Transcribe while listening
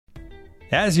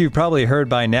As you've probably heard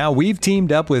by now, we've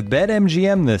teamed up with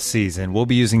BetMGM this season. We'll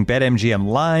be using BetMGM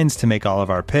lines to make all of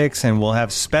our picks, and we'll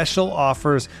have special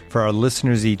offers for our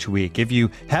listeners each week. If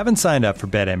you haven't signed up for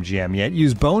BetMGM yet,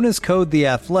 use bonus code The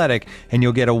Athletic, and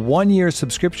you'll get a 1-year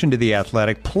subscription to The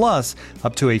Athletic, plus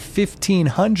up to a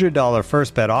 $1,500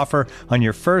 first bet offer on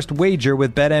your first wager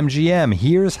with BetMGM.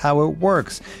 Here's how it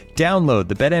works. Download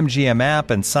the BetMGM app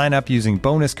and sign up using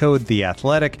bonus code The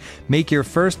Athletic. Make your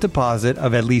first deposit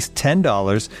of at least $10.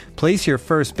 Place your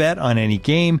first bet on any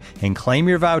game and claim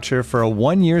your voucher for a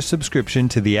 1-year subscription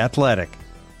to The Athletic.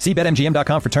 See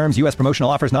BetMGM.com for terms. U.S. promotional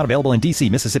offers not available in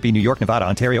D.C., Mississippi, New York, Nevada,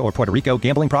 Ontario, or Puerto Rico.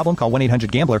 Gambling problem? Call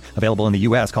 1-800-GAMBLER. Available in the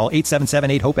U.S. Call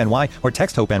 877-8-HOPE-NY or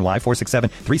text HOPE-NY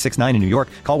 467-369 in New York.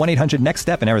 Call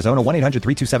 1-800-NEXT-STEP in Arizona.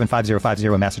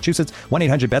 1-800-327-5050 in Massachusetts.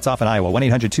 1-800-BETS-OFF in Iowa.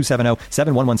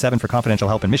 1-800-270-7117 for confidential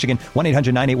help in Michigan.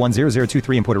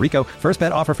 1-800-981-0023 in Puerto Rico. First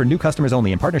bet offer for new customers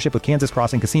only in partnership with Kansas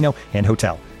Crossing Casino and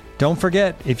Hotel. Don't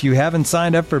forget, if you haven't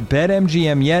signed up for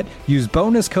BetMGM yet, use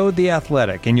bonus code The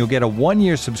Athletic, and you'll get a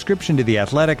 1-year subscription to The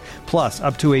Athletic, plus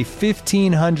up to a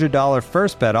 $1,500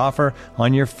 first bet offer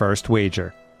on your first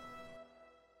wager.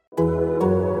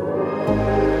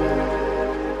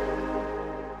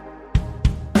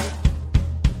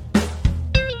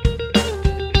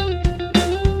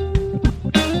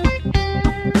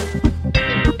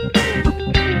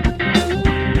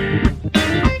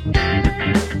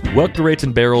 Welcome to Rates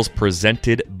and Barrels,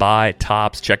 presented by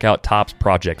Topps. Check out Topps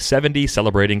Project 70,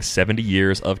 celebrating 70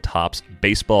 years of Topps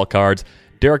baseball cards.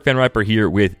 Derek Van Riper here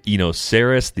with Eno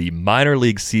Saris. The minor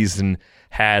league season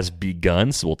has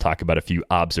begun, so we'll talk about a few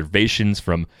observations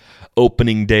from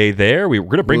opening day there. We're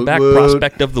going to bring back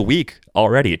Prospect of the Week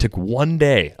already. It took 1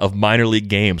 day of minor league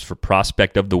games for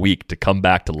Prospect of the Week to come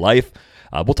back to life.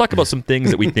 We'll talk about some things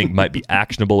that we think might be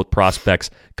actionable with prospects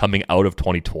coming out of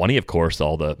 2020. Of course,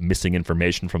 all the missing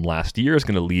information from last year is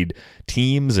going to lead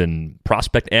teams and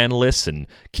prospect analysts and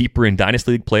keeper and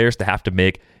dynasty league players to have to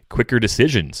make quicker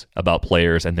decisions about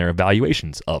players and their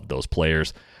evaluations of those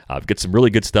players. We've got some really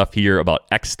good stuff here about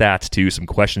X stats too. Some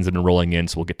questions have been rolling in,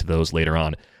 so we'll get to those later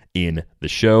on in the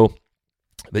show.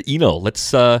 But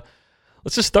let's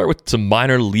just start with some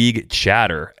minor league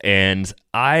chatter. And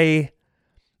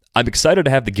I'm excited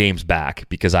to have the games back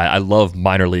because I love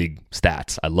minor league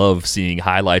stats. I love seeing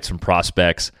highlights from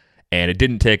prospects, and it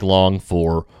didn't take long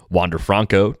for Wander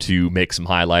Franco to make some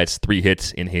highlights, 3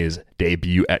 hits in his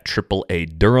debut at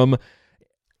AAA Durham.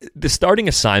 The starting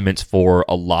assignments for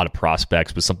a lot of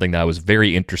prospects was something that I was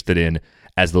very interested in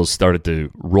as those started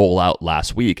to roll out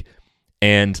last week,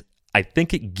 and I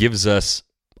think it gives us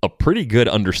a pretty good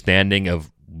understanding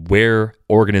of where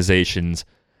organizations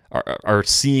are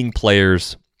seeing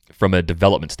players from a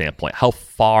development standpoint. How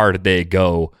far did they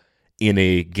go in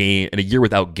a game, in a year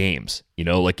without games?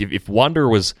 Like if Wander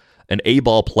was an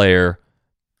A-ball player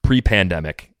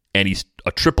pre-pandemic and he's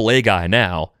a AAA guy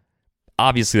now,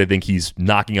 obviously I think he's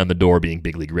knocking on the door being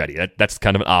big league ready. That's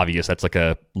kind of an obvious, that's like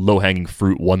a low-hanging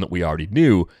fruit, one that we already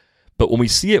knew. But when we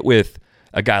see it with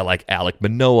a guy like Alek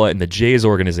Manoah in the Jays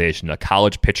organization, a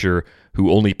college pitcher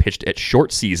who only pitched at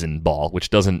short season ball, which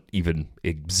doesn't even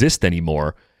exist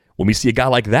anymore, when we see a guy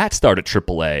like that start at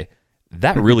AAA,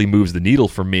 that really moves the needle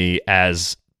for me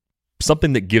as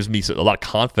something that gives me a lot of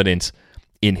confidence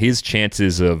in his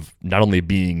chances of not only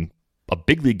being a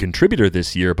big league contributor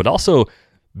this year, but also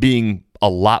being a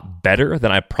lot better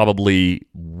than I probably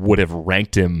would have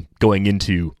ranked him going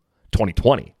into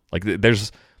 2020. Like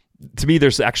to me,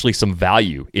 there's actually some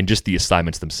value in just the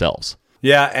assignments themselves.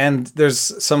 Yeah, and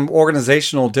there's some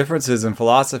organizational differences and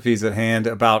philosophies at hand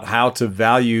about how to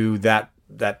value that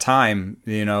time,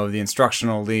 the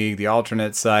instructional league, the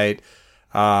alternate site,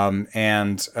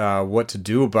 and what to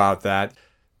do about that.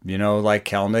 Like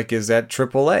Kelenic is at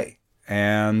AAA.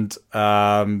 And,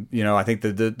 I think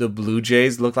the Blue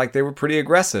Jays looked like they were pretty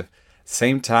aggressive.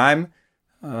 Same time,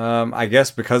 I guess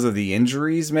because of the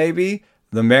injuries, maybe,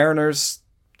 the Mariners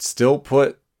still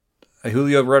put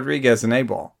Julio Rodriguez in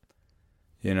A-ball.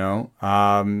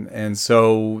 And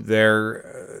so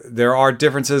there are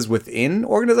differences within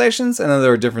organizations, and then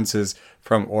there are differences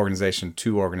from organization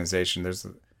to organization. There's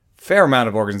a fair amount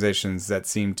of organizations that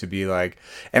seem to be like,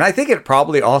 and I think it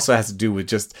probably also has to do with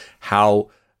just how,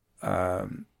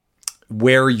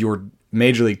 where your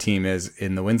major league team is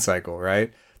in the win cycle,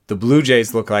 right? The Blue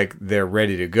Jays look like they're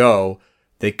ready to go.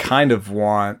 They kind of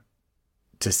want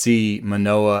to see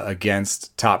Manoah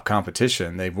against top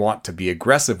competition. They want to be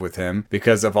aggressive with him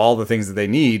because of all the things that they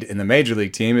need in the major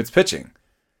league team. It's pitching,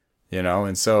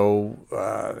 and so,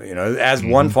 as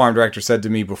one farm director said to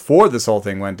me before this whole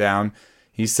thing went down,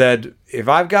 He said, if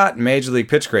I've got major league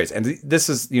pitch grades, and this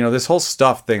is, this whole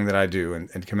stuff thing that I do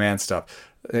and command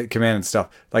and stuff,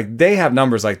 like they have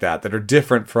numbers like that are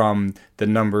different from the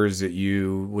numbers that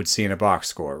you would see in a box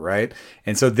score, right?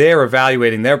 And so they're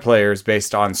evaluating their players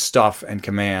based on stuff and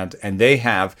command, and they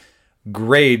have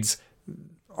grades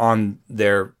on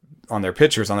their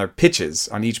pitchers, on their pitches,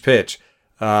 on each pitch,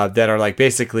 that are like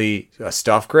basically a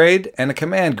stuff grade and a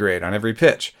command grade on every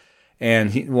pitch.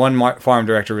 And one farm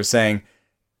director was saying,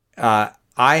 if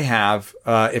I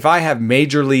have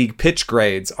major league pitch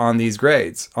grades on these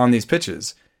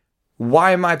pitches,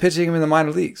 why am I pitching them in the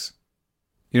minor leagues?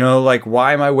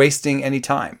 Why am I wasting any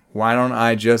time? Why don't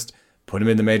I just put them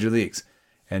in the major leagues?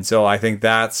 And so I think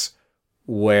that's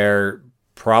where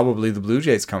probably the Blue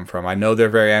Jays come from. I know they're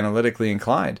very analytically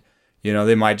inclined.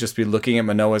 They might just be looking at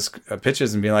Manoah's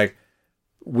pitches and be like,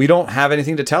 we don't have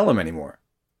anything to tell him anymore.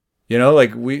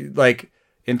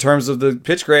 In terms of the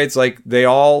pitch grades, they're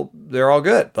all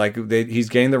good. He's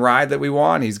getting the ride that we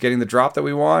want. He's getting the drop that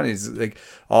we want. He's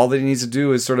all that he needs to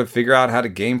do is sort of figure out how to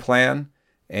game plan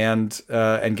and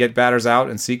get batters out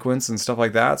in sequence and stuff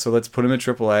like that. So let's put him in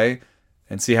AAA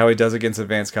and see how he does against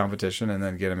advanced competition, and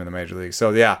then get him in the major league. So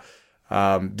yeah.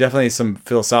 Definitely some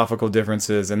philosophical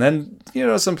differences, and then,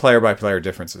 some player-by-player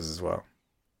differences as well.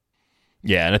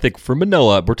 Yeah, and I think for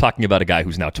Manoah, we're talking about a guy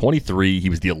who's now 23. He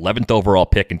was the 11th overall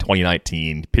pick in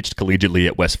 2019, pitched collegiately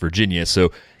at West Virginia,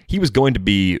 so he was going to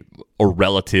be a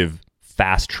relative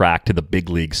fast track to the big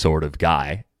league sort of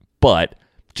guy. But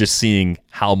just seeing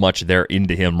how much they're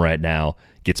into him right now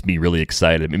gets me really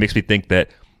excited. It makes me think that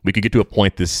we could get to a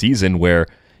point this season where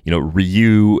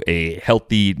Ryu, a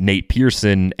healthy Nate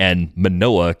Pearson, and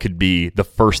Manoah could be the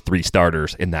first three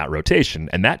starters in that rotation.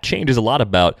 And that changes a lot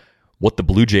about what the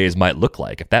Blue Jays might look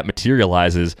like. If that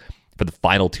materializes for the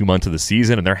final 2 months of the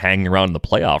season and they're hanging around in the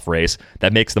playoff race,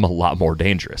 that makes them a lot more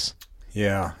dangerous.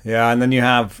 Yeah. And then you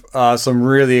have some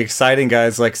really exciting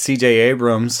guys like CJ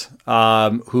Abrams,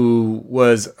 who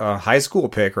was a high school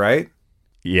pick, right?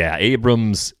 Yeah,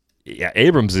 Abrams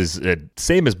is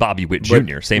same as Bobby Witt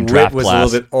Jr., same draft Witt was class. a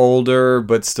little bit older,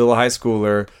 but still a high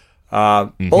schooler.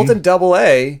 Both in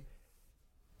Double-A,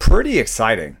 pretty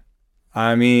exciting.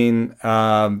 I mean,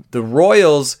 the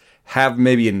Royals have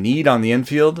maybe a need on the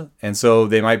infield, and so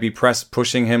they might be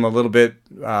pushing him a little bit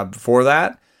for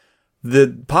that.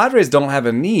 The Padres don't have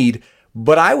a need,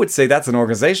 but I would say that's an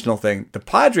organizational thing. The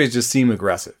Padres just seem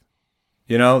aggressive.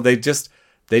 They just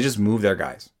move their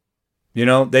guys.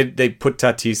 They put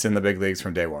Tatis in the big leagues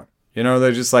from day one.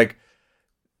 They're just like,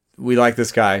 we like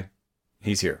this guy,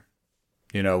 he's here.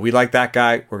 We like that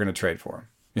guy, we're going to trade for him.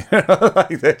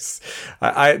 Like this.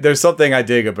 There's something I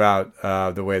dig about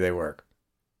the way they work.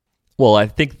 Well, I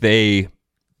think they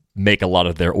make a lot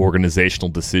of their organizational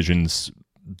decisions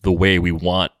the way we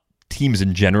want teams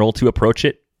in general to approach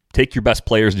it. Take your best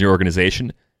players in your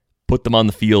organization, put them on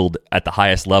the field at the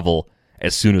highest level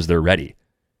as soon as they're ready.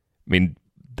 I mean,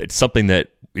 it's something that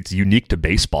it's unique to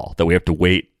baseball that we have to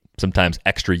wait sometimes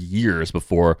extra years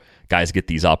before guys get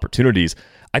these opportunities.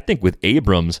 I think with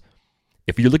Abrams,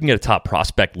 if you're looking at a top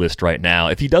prospect list right now,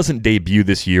 if he doesn't debut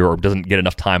this year or doesn't get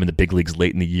enough time in the big leagues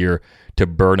late in the year to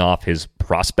burn off his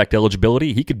prospect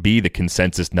eligibility, he could be the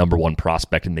consensus number one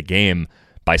prospect in the game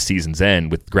by season's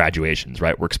end with graduations,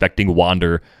 right? We're expecting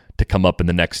Wander to come up in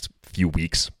the next few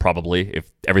weeks, probably,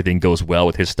 if everything goes well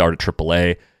with his start at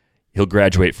AAA. He'll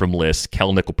graduate from Liss.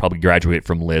 Kelenic will probably graduate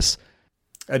from Liss.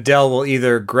 Adele will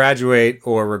either graduate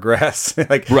or regress.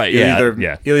 Right,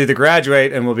 He'll either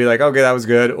graduate and we'll be like, okay, that was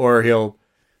good, or he'll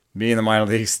be in the minor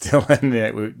leagues still,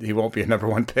 and he won't be a number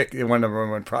one pick, number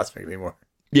one prospect anymore.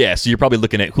 Yeah, so you're probably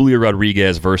looking at Julio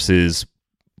Rodriguez versus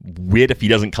Witt if he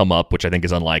doesn't come up, which I think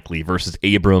is unlikely, versus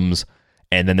Abrams,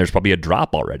 and then there's probably a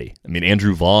drop already. I mean,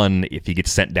 Andrew Vaughn, if he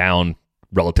gets sent down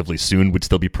relatively soon, would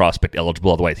still be prospect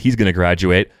eligible. Otherwise, he's going to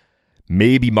graduate.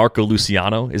 Maybe Marco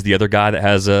Luciano is the other guy that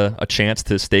has a chance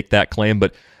to stake that claim.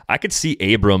 But I could see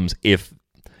Abrams if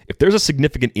there's a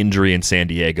significant injury in San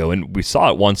Diego, and we saw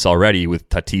it once already with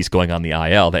Tatis going on the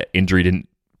IL, that injury didn't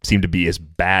seem to be as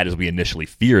bad as we initially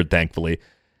feared, thankfully.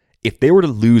 If they were to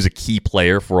lose a key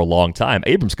player for a long time,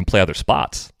 Abrams can play other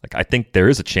spots. I think there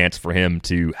is a chance for him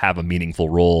to have a meaningful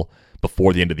role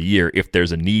before the end of the year if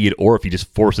there's a need, or if he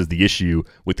just forces the issue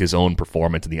with his own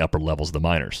performance in the upper levels of the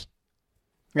minors.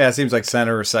 Yeah, it seems like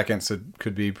center or second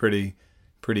could be pretty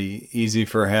easy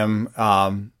for him,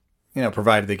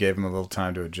 provided they gave him a little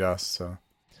time to adjust. So,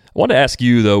 I want to ask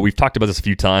you, though, we've talked about this a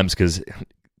few times because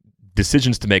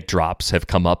decisions to make drops have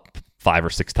come up 5 or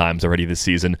 6 times already this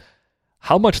season.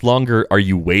 How much longer are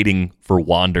you waiting for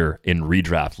Wander in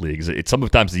redraft leagues? It's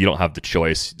sometimes you don't have the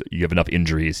choice. You have enough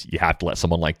injuries. You have to let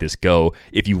someone like this go.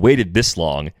 If you waited this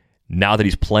long, now that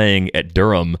he's playing at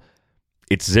Durham,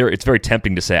 it's very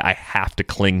tempting to say, I have to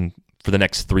cling for the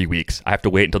next 3 weeks. I have to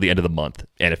wait until the end of the month.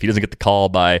 And if he doesn't get the call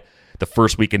by the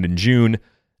first weekend in June,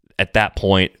 at that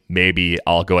point, maybe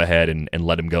I'll go ahead and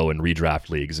let him go in redraft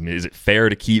leagues. I mean, is it fair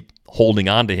to keep holding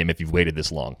on to him if you've waited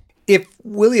this long? If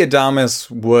Willy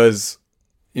Adames was,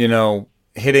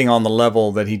 hitting on the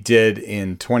level that he did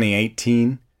in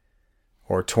 2018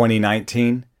 or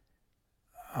 2019,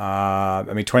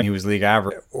 he was league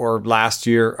average, or last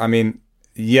year,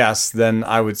 yes, then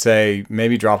I would say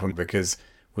maybe drop him, because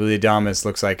Willy Adames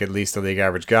looks like at least a league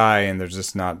average guy, and there's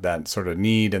just not that sort of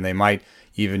need, and they might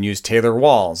even use Taylor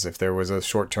Walls if there was a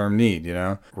short-term need,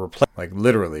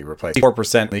 literally replace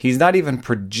 4%. He's not even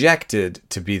projected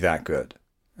to be that good.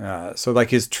 So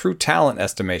his true talent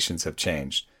estimations have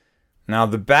changed. Now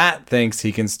the bat thinks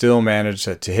he can still manage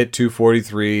to hit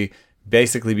 243,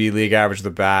 basically be league average with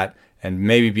the bat, and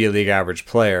maybe be a league average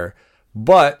player.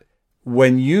 But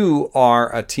when you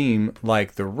are a team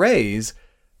like the Rays,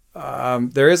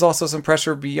 there is also some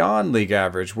pressure beyond league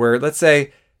average, where let's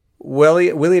say Willy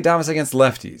Adames against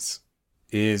lefties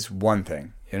is one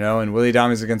thing, and Willy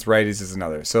Adames against righties is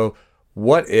another. So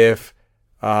what if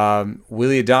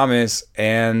Willy Adames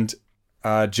and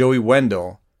Joey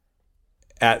Wendell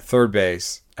at third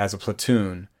base as a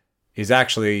platoon is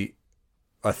actually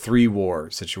a 3-WAR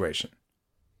situation,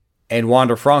 and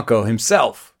Wander Franco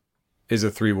himself is a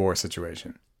 3-WAR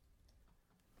situation?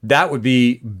 That would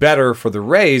be better for the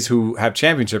Rays, who have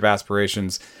championship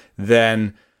aspirations,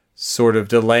 than sort of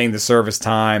delaying the service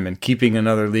time and keeping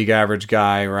another league average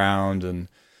guy around. And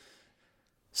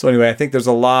so anyway, I think there's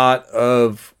a lot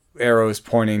of arrows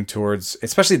pointing towards,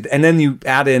 especially, and then you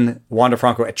add in Wander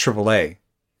Franco at AAA.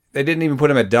 They didn't even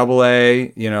put him at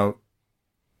AA,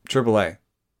 AAA.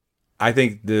 I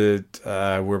think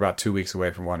that we're about 2 weeks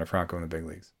away from Wander Franco in the big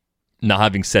leagues. Now,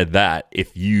 having said that,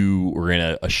 if you were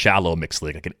in a shallow mixed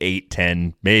league, like an 8,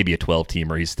 10, maybe a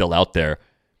 12-teamer, he's still out there,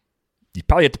 you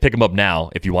probably have to pick him up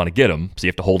now if you want to get him. So you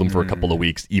have to hold him for a couple of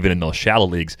weeks, even in those shallow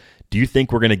leagues. Do you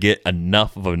think we're going to get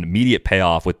enough of an immediate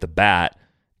payoff with the bat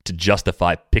to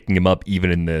justify picking him up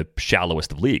even in the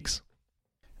shallowest of leagues?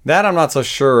 That I'm not so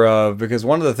sure of, because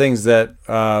one of the things that,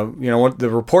 what the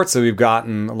reports that we've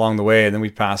gotten along the way, and then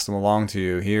we've passed them along to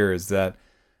you here, is that,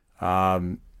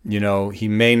 he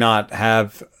may not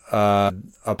have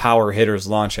a power hitter's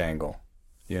launch angle,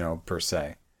 per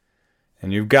se.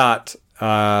 And you've got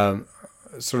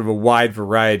sort of a wide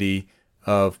variety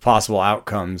of possible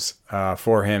outcomes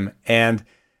for him. And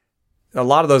a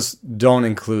lot of those don't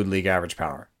include league average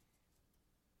power.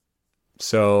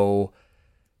 So,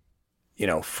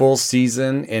 full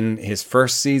season, in his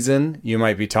first season, you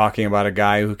might be talking about a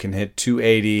guy who can hit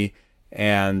 280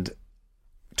 and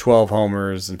 12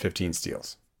 homers and 15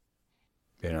 steals.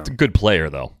 It's a good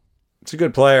player, though. It's a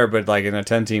good player, but in a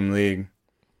 10-team league,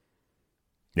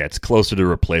 yeah, it's closer to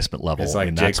replacement level. It's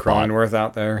like Jake Cronenworth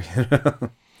out there.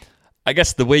 I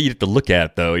guess the way you have to look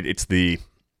at it, though, it's the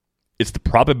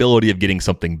probability of getting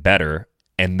something better,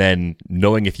 and then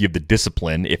knowing if you have the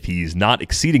discipline, if he's not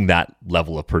exceeding that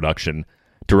level of production,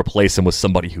 to replace him with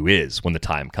somebody who is when the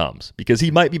time comes. Because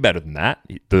he might be better than that.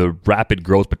 The rapid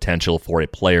growth potential for a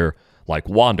player like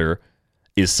Wander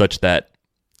is such that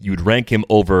you'd rank him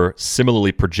over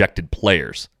similarly projected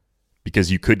players,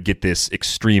 because you could get this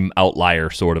extreme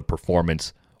outlier sort of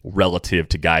performance relative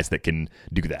to guys that can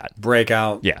do that.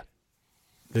 Breakout. Yeah.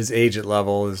 His agent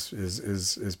level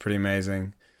is pretty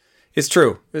amazing. It's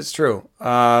true.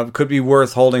 Could be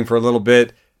worth holding for a little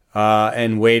bit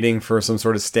and waiting for some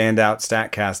sort of standout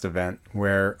StatCast event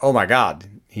where, oh my God,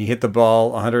 he hit the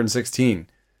ball 116.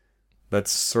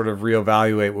 Let's sort of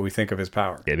reevaluate what we think of his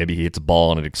power. Yeah, maybe he hits a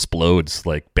ball and it explodes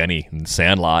like Benny in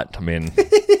Sandlot. I mean...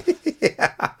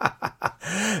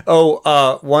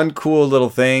 One cool little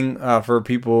thing for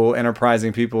people,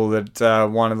 enterprising people that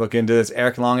want to look into this.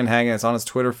 Eric Longenhagen, it's on his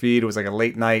Twitter feed. It was like a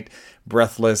late night,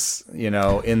 breathless, in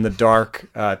the dark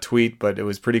tweet, but it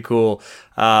was pretty cool.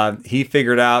 He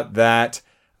figured out that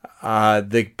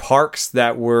the parks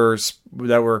that were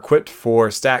equipped for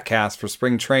StatCast for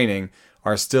spring training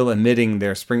are still emitting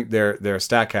their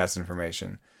StatCast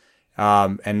information,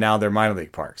 and now they're minor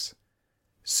league parks.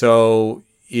 So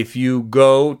if you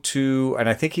go to, and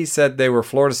I think he said they were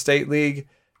Florida State League,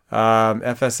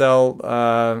 FSL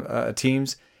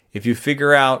teams, if you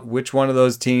figure out which one of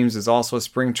those teams is also a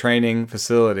spring training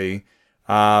facility,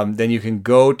 then you can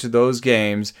go to those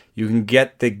games. You can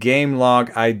get the game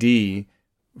log ID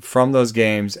from those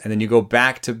games, and then you go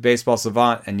back to Baseball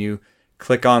Savant and you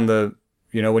click on the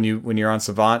when you're on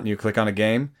Savant and you click on a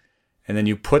game, and then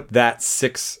you put those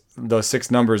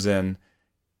 6 numbers in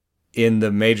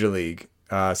the Major League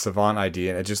Savant ID,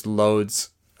 and it just loads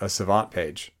a Savant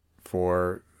page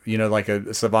for, like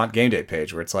a Savant game day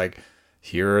page where it's like,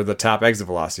 here are the top exit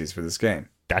velocities for this game.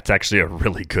 That's actually a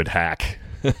really good hack.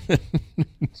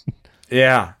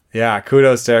 Yeah.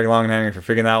 Kudos to Eric Longenhagen for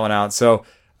figuring that one out. So,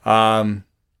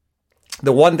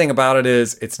 the one thing about it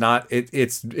is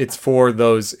it's for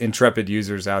those intrepid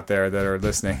users out there that are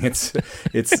listening. It's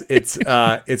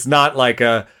not like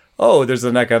there's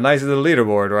a nice little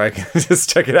leaderboard where I can just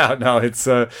check it out. No, it's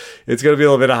going to be a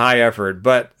little bit of high effort,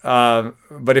 but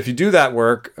if you do that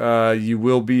work, you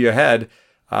will be ahead.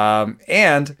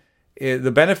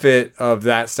 The benefit of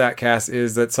that StatCast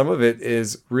is that some of it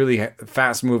is really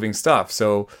fast moving stuff.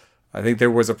 So I think there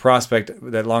was a prospect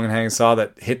that Longenhagen saw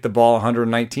that hit the ball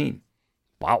 119.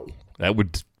 Wow, that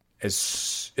would as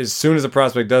soon as a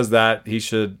prospect does that, he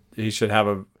should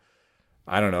have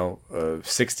a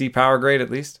 60 power grade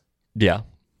at least. Yeah,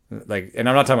 and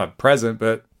I'm not talking about present,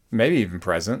 but maybe even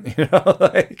present.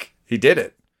 He did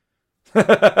it.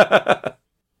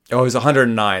 It was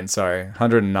 109. Sorry,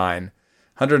 109.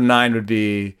 109 would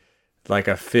be like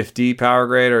a 50 power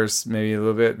grade, or maybe a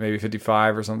little bit, maybe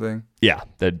 55 or something. Yeah,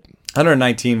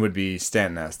 119 would be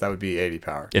Stanton S. That would be 80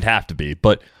 power. It'd have to be,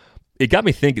 but it got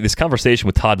me thinking. This conversation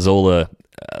with Todd Zola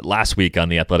last week on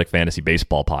the Athletic Fantasy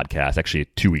Baseball podcast, actually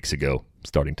 2 weeks ago,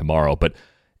 starting tomorrow. But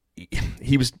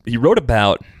he wrote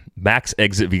about max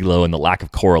exit velo and the lack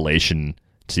of correlation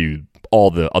to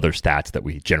all the other stats that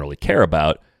we generally care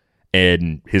about.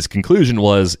 And his conclusion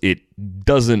was it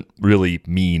doesn't really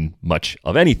mean much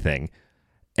of anything.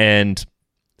 And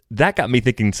that got me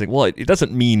thinking, well, it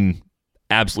doesn't mean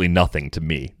absolutely nothing to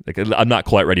me. Like, I'm not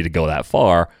quite ready to go that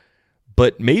far.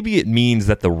 But maybe it means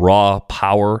that the raw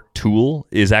power tool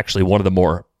is actually one of the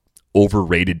more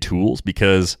overrated tools,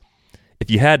 because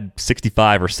if you had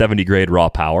 65 or 70 grade raw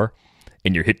power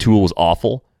and your hit tool was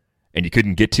awful and you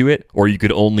couldn't get to it, or you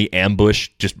could only ambush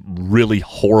just really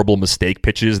horrible mistake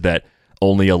pitches that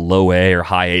only a low A or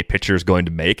high A pitcher is going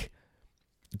to make,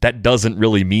 that doesn't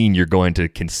really mean you're going to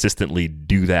consistently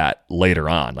do that later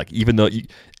on. Like, even though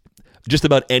just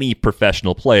about any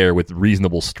professional player with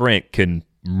reasonable strength can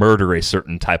murder a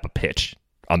certain type of pitch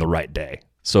on the right day.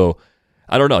 So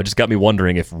I don't know. It just got me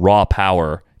wondering if raw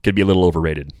power could be a little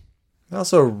overrated. It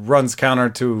also runs counter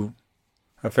to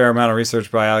a fair amount of research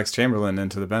by Alex Chamberlain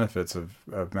into the benefits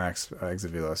of max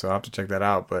exit velo. So I'll have to check that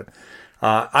out. But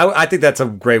I think that's a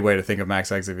great way to think of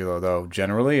max exit velo, though,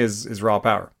 generally, is raw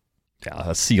power. Yeah,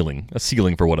 a ceiling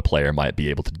for what a player might be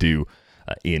able to do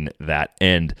in that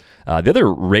end. The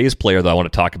other Rays player that I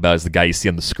want to talk about is the guy you see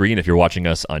on the screen if you're watching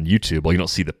us on YouTube. Well, you don't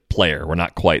see the player. We're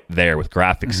not quite there with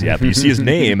graphics yet, but you see his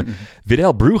name,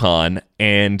 Vidal Brujan.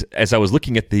 And as I was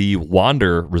looking at the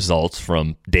Wander results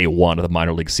from day one of the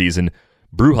minor league season,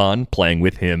 Brujan, playing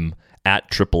with him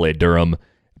at AAA Durham,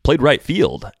 played right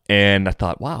field. And I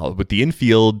thought, wow, with the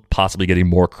infield possibly getting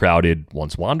more crowded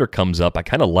once Wander comes up, I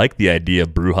kind of like the idea of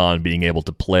Brujan being able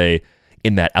to play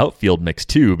in that outfield mix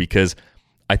too, because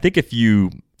I think if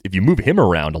you move him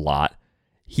around a lot,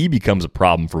 he becomes a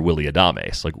problem for Willy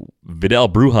Adames. Like, Vidal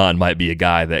Brujan might be a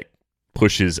guy that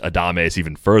pushes Adames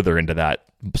even further into that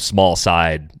small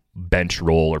side bench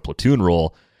role or platoon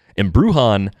role. And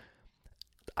Brujan,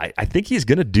 I think he's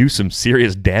going to do some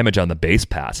serious damage on the base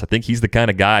pass. I think he's the kind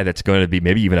of guy that's going to be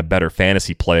maybe even a better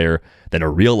fantasy player than a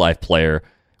real-life player,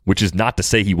 which is not to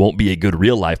say he won't be a good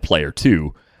real-life player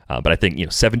too. But I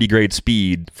think 70 grade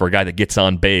speed for a guy that gets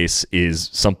on base is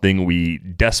something we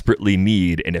desperately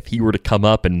need. And if he were to come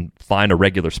up and find a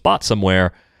regular spot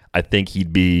somewhere, I think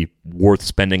he'd be worth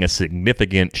spending a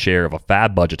significant share of a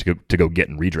fab budget to go get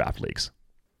in redraft leagues.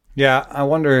 Yeah, I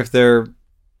wonder if they're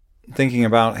thinking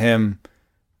about him.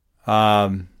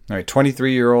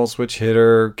 23-year-old switch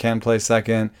hitter, can play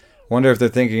second. Wonder if they're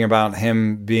thinking about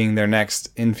him being their next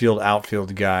infield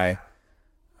outfield guy.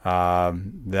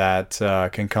 That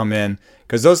can come in,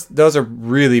 because those are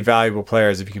really valuable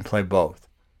players if you can play both.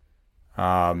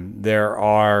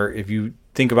 If you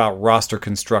think about roster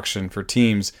construction for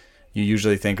teams, you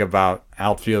usually think about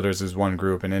outfielders as one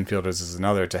group and infielders as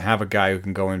another. To have a guy who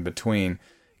can go in between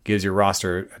gives your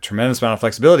roster a tremendous amount of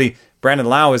flexibility. Brandon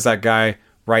Lau is that guy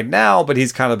right now, but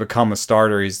he's kind of become a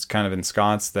starter. He's kind of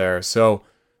ensconced there. So,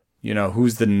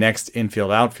 who's the next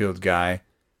infield outfield guy?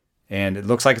 And it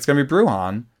looks like it's going to be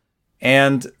Brujan.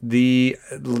 And the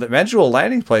eventual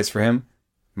landing place for him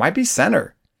might be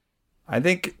center. I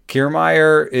think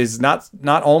Kiermaier is not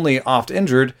only oft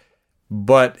injured,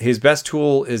 but his best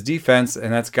tool is defense,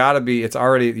 and that's got to be, it's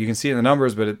already, you can see it in the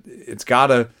numbers, but it's got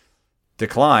to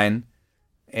decline.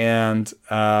 And,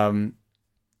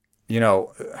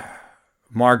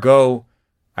 Margot,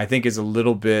 I think, is a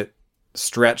little bit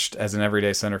stretched as an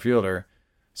everyday center fielder.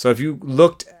 So if you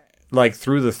looked like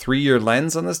through the 3-year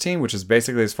lens on this team, which is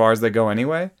basically as far as they go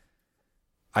anyway,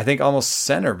 I think almost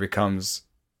center becomes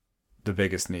the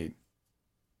biggest need.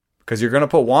 Because you're going to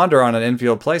put Wander on an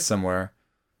infield place somewhere.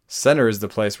 Center is the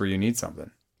place where you need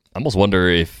something. I almost wonder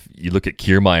if you look at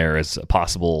Kiermaier as a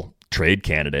possible trade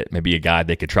candidate, maybe a guy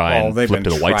they could try and flip to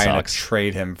the White Sox. They've been trying to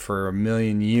trade him for a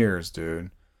million years,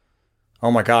 dude.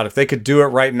 Oh my God, if they could do it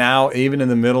right now, even in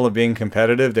the middle of being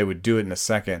competitive, they would do it in a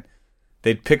second.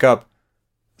 They'd pick up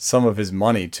some of his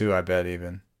money too, I bet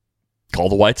even. Call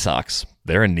the White Sox.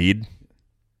 They're in need.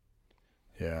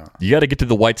 Yeah. You got to get to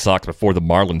the White Sox before the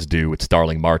Marlins do with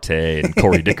Starling Marte and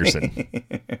Corey Dickerson.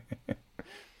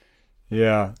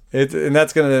 Yeah. And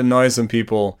that's going to annoy some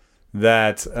people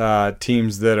that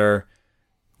teams that are,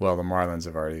 well, the Marlins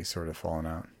have already sort of fallen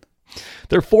out.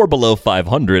 They're 4 below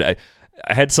 500. I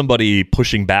had somebody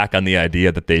pushing back on the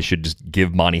idea that they should just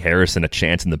give Monty Harrison a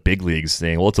chance in the big leagues,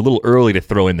 saying, well, it's a little early to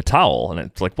throw in the towel. And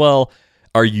it's like, well,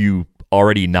 are you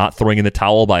already not throwing in the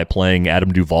towel by playing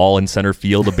Adam Duvall in center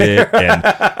field a bit and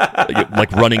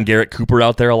like running Garrett Cooper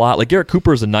out there a lot? Like, Garrett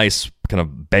Cooper is a nice kind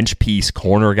of bench piece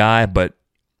corner guy, but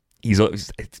he's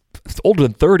older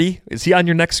than 30. Is he on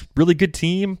your next really good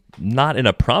team? Not in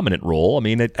a prominent role. I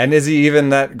mean, and is he even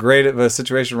that great of a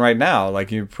situation right now?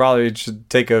 Like, you probably should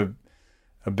take a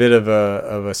bit of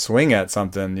a swing at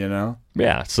something, you know?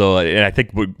 Yeah. So, and I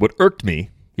think what irked me,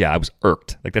 I was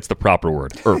irked. Like, that's the proper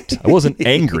word. Irked. I wasn't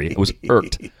angry. I was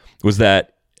irked. Was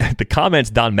that the comments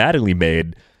Don Mattingly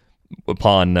made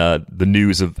upon the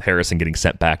news of Harrison getting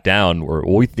sent back down were,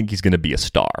 well, we think he's going to be a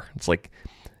star. It's like,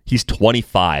 he's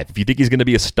 25. If you think he's going to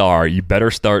be a star, you better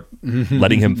start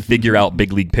letting him figure out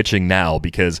big league pitching now,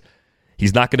 because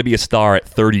he's not going to be a star at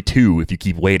 32 if you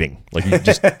keep waiting. Like, you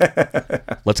just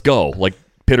let's go. Like,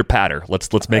 pitter patter. Let's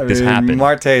make this happen.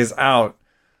 Marte's out,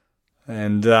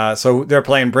 and so they're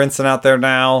playing Brinson out there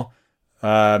now.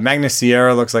 Magnus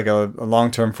Sierra looks like a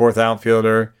long-term fourth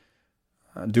outfielder.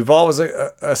 Duvall was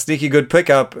a sneaky good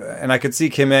pickup, and I could see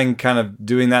Kim Ng kind of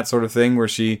doing that sort of thing where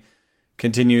she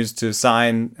continues to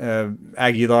sign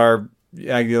Aguilar,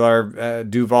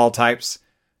 Duvall types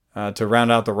to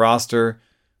round out the roster.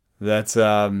 That's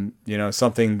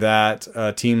something that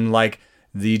a team like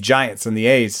the Giants and the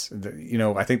A's,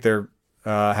 I think they're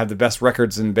have the best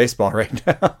records in baseball right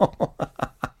now.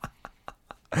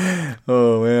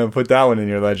 Oh man, put that one in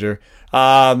your ledger.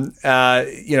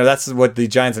 That's what the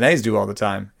Giants and A's do all the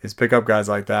time, is pick up guys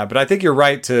like that. But I think you're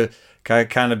right to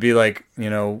kind of be like,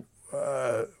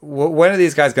 when are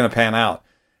these guys going to pan out?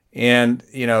 And,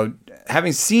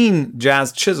 having seen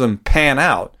Jazz Chisholm pan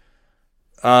out,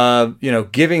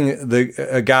 giving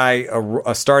a guy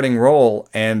a starting role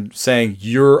and saying,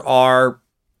 you're our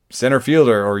center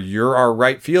fielder or you're our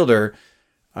right fielder,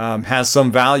 has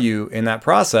some value in that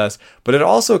process. But it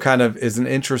also kind of is an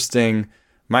interesting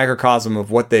microcosm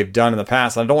of what they've done in the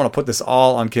past. I don't want to put this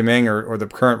all on Kim Ng or the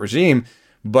current regime,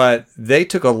 but they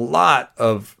took a lot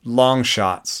of long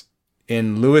shots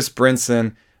in Lewis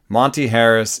Brinson, Monty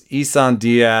Harris, Isan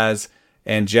Diaz,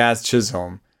 and Jazz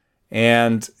Chisholm.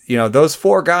 And, those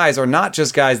 4 guys are not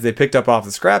just guys they picked up off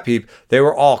the scrap heap. They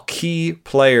were all key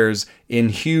players in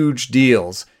huge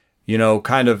deals.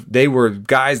 They were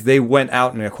guys they went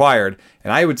out and acquired.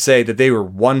 And I would say that they were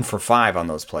 1 for 5 on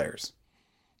those players.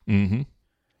 Mm-hmm.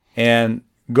 And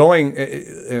going,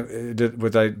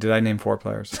 did I name 4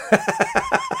 players?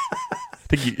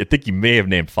 I think you may have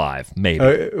named 5,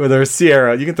 maybe. Well, there's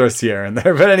Sierra. You can throw Sierra in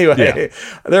there, but anyway,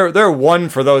 they're 1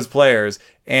 for those players.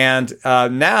 And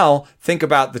now think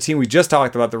about the team we just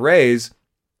talked about, the Rays,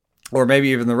 or maybe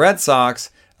even the Red Sox,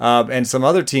 and some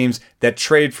other teams that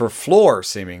trade for floor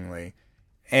seemingly.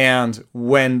 And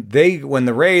when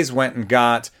the Rays went and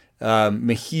got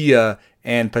Mejia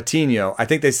and Patino, I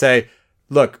think they say,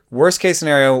 look, worst case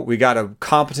scenario, we got a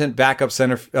competent backup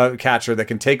center catcher that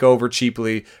can take over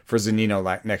cheaply for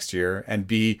Zunino next year and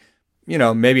be,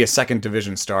 maybe a second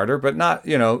division starter, but not,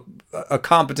 a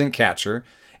competent catcher.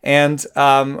 And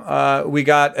we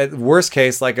got, at worst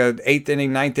case, like a 8th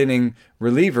inning, 9th inning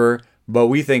reliever, but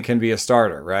we think can be a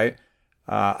starter, right?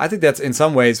 I think that's in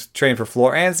some ways training for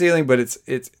floor and ceiling, but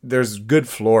there's good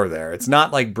floor there. It's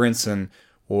not like Brinson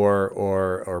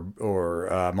or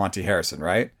Monty Harrison,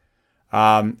 right?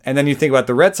 And then you think about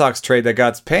the Red Sox trade that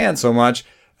got panned so much.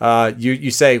 You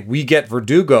say we get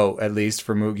Verdugo at least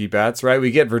for Mookie Betts, right?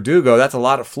 We get Verdugo. That's a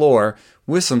lot of floor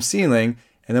with some ceiling,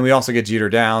 and then we also get Jeter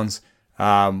Downs,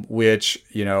 which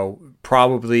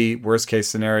probably worst case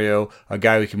scenario, a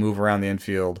guy we can move around the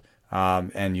infield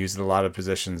and used a lot of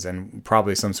positions, and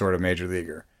probably some sort of major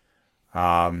leaguer.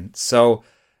 So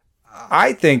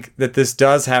I think that this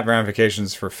does have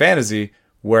ramifications for fantasy,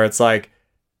 where it's like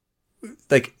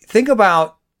think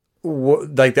about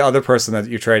like the other person that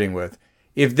you're trading with.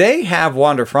 If they have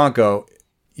Wander Franco,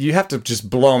 you have to just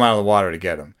blow them out of the water to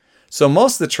get him. So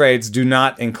most of the trades do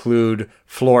not include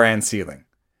floor and ceiling.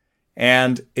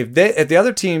 And if the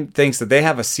other team thinks that they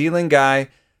have a ceiling guy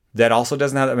that also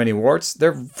doesn't have that many warts,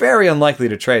 they're very unlikely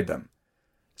to trade them.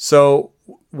 So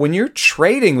when you're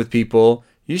trading with people,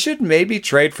 you should maybe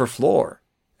trade for floor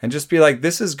and just be like,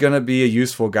 this is going to be a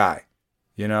useful guy,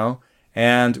 you know?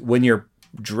 And when you're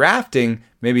drafting,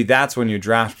 maybe that's when you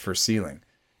draft for ceiling,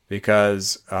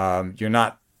 because you're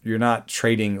not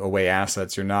trading away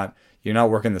assets. You're not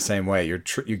working the same way. You're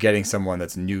getting someone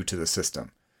that's new to the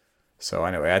system. So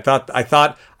anyway,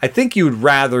 I think you would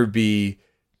rather be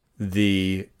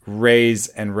the Rays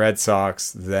and Red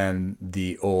Sox than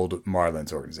the old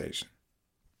Marlins organization.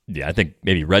 Yeah, I think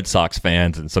maybe Red Sox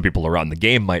fans and some people around the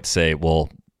game might say, well,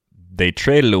 they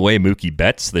traded away Mookie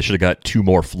Betts. They should have got 2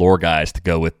 more floor guys to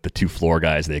go with the 2 floor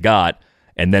guys they got,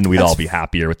 and then we'd all be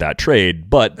happier with that trade.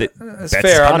 But that's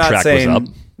fair. I'm not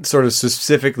saying sort of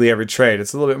specifically every trade.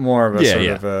 It's a little bit more of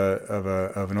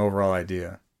a of an overall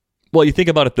idea. Well, you think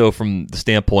about it, though, from the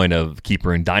standpoint of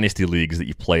keeper in dynasty leagues that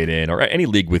you've played in, or any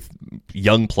league with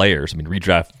young players. I mean,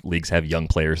 redraft leagues have young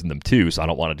players in them, too, so I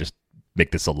don't want to just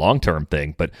make this a long-term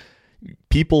thing, but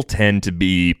people tend to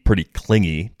be pretty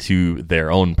clingy to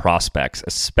their own prospects,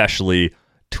 especially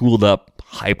tooled up,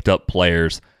 hyped up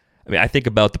players. I mean, I think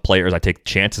about the players I take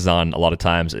chances on a lot of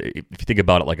times. If you think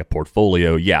about it like a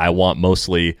portfolio, yeah, I want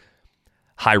mostly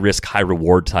high-risk,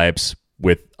 high-reward types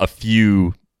with a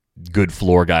few good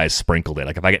floor guys sprinkled in.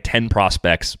 Like if I get 10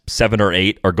 prospects, 7 or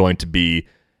 8 are going to be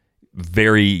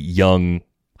very young,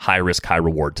 high-risk,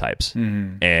 high-reward types.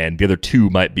 Mm-hmm. And the other 2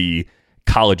 might be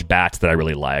college bats that I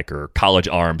really like, or college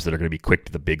arms that are going to be quick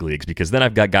to the big leagues, because then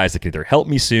I've got guys that can either help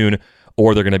me soon,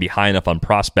 or they're going to be high enough on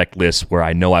prospect lists where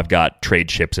I know I've got trade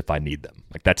chips if I need them.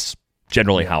 Like that's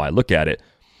generally how I look at it.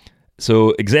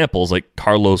 So examples like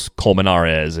Carlos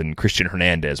Colmenares and Christian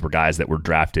Hernandez were guys that were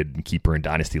drafted in keeper and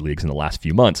dynasty leagues in the last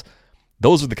few months.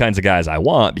 Those are the kinds of guys I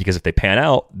want, because if they pan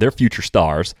out, they're future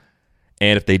stars.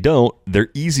 And if they don't,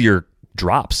 they're easier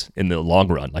drops in the long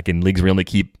run. Like in leagues where we only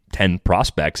keep 10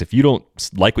 prospects, if you don't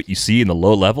like what you see in the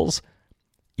low levels,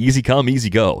 easy come,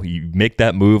 easy go. You make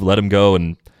that move, let them go,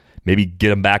 and maybe get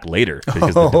them back later,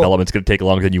 because the development's going to take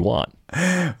longer than you want.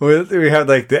 We had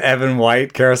like the Evan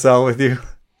White carousel with you.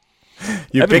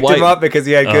 You picked him up because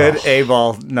he had good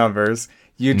A-ball numbers.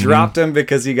 You dropped him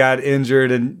because he got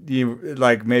injured and you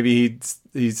like maybe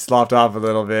he sloughed off a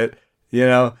little bit, you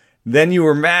know. Then you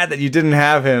were mad that you didn't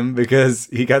have him because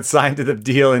he got signed to the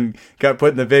deal and got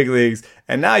put in the big leagues.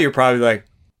 And now you're probably like,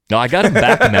 no, I got him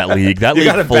back in that league. That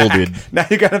league folded. Now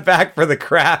you got him back for the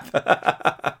crap.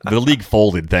 The league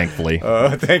folded, thankfully.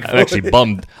 Thankfully. I'm actually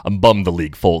bummed. I'm bummed the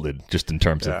league folded, just in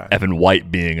terms of Evan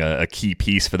White being a key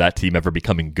piece for that team ever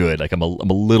becoming good. Like I'm a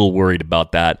little worried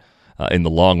about that in the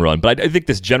long run. But I think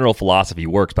this general philosophy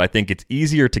works. But I think it's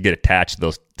easier to get attached to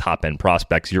those top end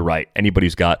prospects. You're right. Anybody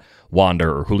who's got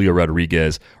Wander or Julio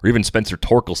Rodriguez or even Spencer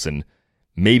Torkelson,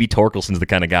 maybe Torkelson's the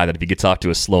kind of guy that if he gets off to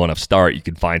a slow enough start, you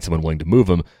can find someone willing to move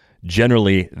him.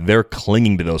 Generally, they're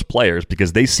clinging to those players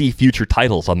because they see future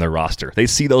titles on their roster. They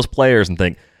see those players and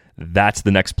think, that's the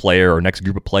next player or next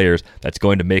group of players that's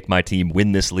going to make my team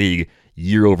win this league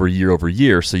year over year over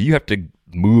year. So you have to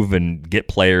move and get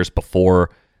players before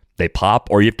they pop,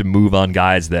 or you have to move on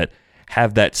guys that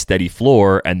have that steady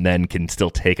floor and then can still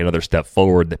take another step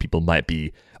forward that people might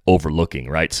be overlooking,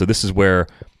 right? So this is where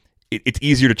it's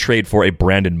easier to trade for a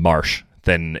Brandon Marsh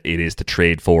than it is to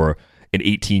trade for an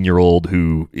 18-year-old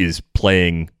who is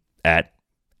playing at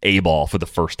A-ball for the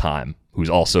first time, who's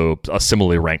also a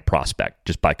similarly ranked prospect,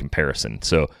 just by comparison.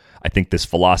 So I think this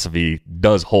philosophy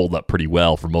does hold up pretty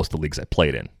well for most of the leagues I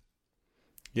played in.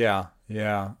 Yeah.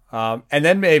 And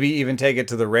then maybe even take it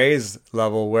to the Rays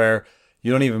level where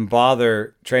you don't even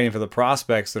bother trading for the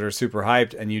prospects that are super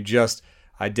hyped, and you just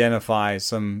identify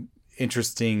some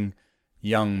interesting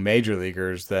young major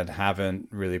leaguers that haven't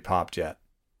really popped yet,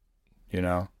 you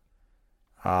know?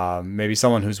 Maybe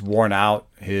someone who's worn out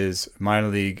his minor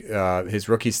league, his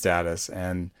rookie status,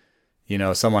 and you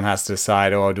know someone has to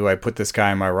decide, oh, do I put this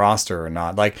guy on my roster or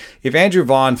not? Like if Andrew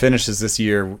Vaughn finishes this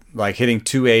year like hitting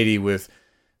 280 with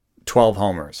 12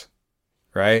 homers,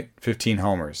 right? 15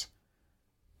 homers.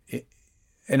 In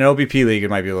an OBP league, it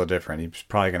might be a little different. He's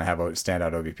probably going to have a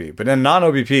standout OBP, but in a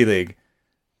non-OBP league,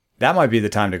 that might be the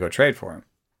time to go trade for him.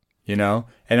 you know?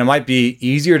 And it might be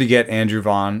easier to get Andrew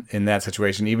Vaughn in that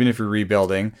situation, even if you're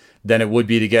rebuilding, than it would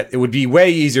be way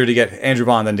easier to get Andrew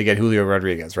Vaughn than to get Julio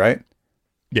Rodriguez, right?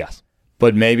 Yes.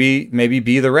 But maybe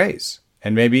be the Rays.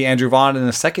 And maybe Andrew Vaughn in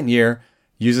the second year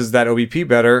uses that OBP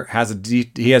better,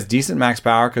 he has decent max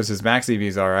power because his max EV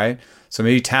is all right. So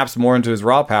maybe he taps more into his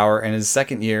raw power, and his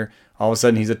second year, all of a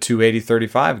sudden, he's a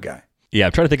 280-35 guy. Yeah,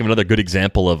 I'm trying to think of another good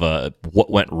example of what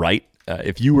went right.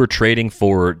 If you were trading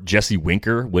for Jesse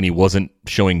Winker when he wasn't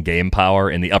showing game power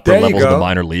in the upper levels of the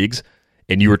minor leagues,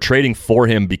 and you were trading for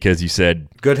him because you said,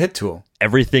 good hit tool.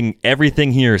 Everything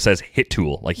here says hit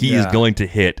tool. Like he is going to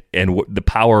hit, and the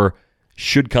power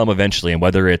should come eventually. And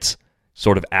whether it's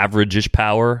sort of average-ish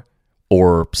power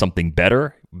or something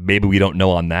better, maybe we don't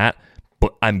know on that.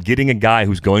 But I'm getting a guy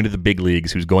who's going to the big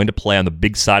leagues, who's going to play on the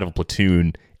big side of a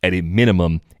platoon at a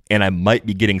minimum, and I might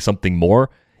be getting something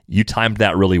more. You timed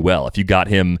that really well. If you got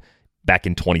him back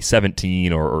in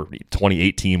 2017 or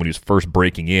 2018 when he was first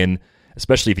breaking in,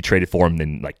 especially if you traded for him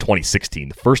in like 2016,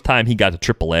 the first time he got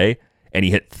to AAA and he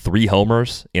hit 3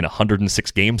 homers in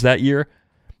 106 games that year,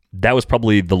 that was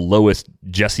probably the lowest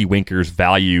Jesse Winker's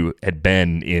value had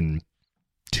been in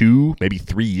 2, maybe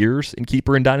 3 years in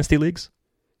keeper and dynasty leagues.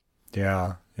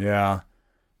 Yeah. Well,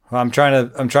 I'm trying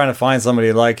to find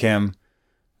somebody like him.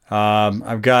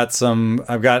 I've got it's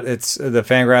the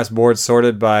Fangraphs board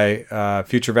sorted by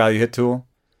future value hit tool.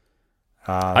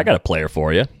 I got a player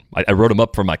for you. I wrote him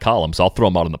up for my column, so I'll throw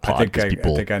him out on the pod. I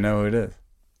think I know who it is.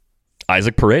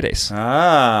 Isaac Paredes.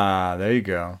 Ah, there you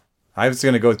go. I was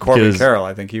going to go with Corbin Carroll.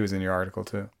 I think he was in your article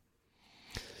too.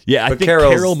 Yeah, I think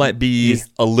Carroll might be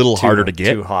a little harder to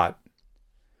get. Too hot.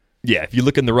 Yeah, if you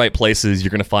look in the right places,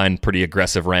 you're going to find pretty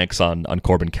aggressive ranks on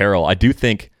Corbin Carroll. I do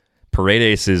think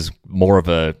Paredes is more of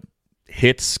a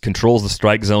hits, controls the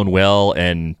strike zone well,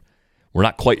 and we're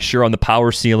not quite sure on the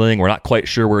power ceiling. We're not quite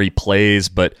sure where he plays,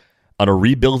 but on a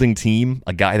rebuilding team,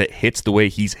 a guy that hits the way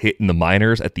he's hit in the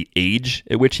minors at the age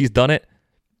at which he's done it,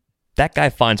 that guy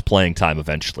finds playing time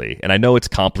eventually. And I know it's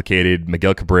complicated.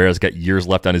 Miguel Cabrera's got years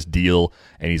left on his deal,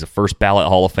 and he's a first ballot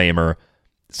Hall of Famer,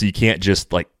 so you can't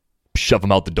just shove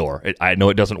him out the door. I know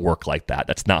it doesn't work like that.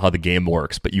 That's not how the game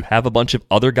works. But you have a bunch of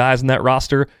other guys in that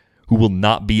roster who will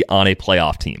not be on a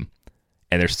playoff team.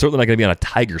 And they're certainly not going to be on a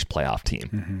Tigers playoff team.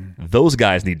 Mm-hmm. Those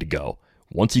guys need to go.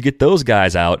 Once you get those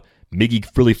guys out, Miggy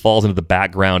really falls into the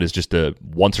background as just a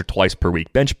once or twice per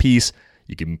week bench piece.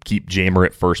 You can keep Jamer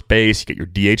at first base. You get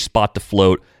your DH spot to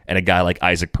float. And a guy like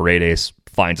Isaac Paredes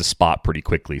finds a spot pretty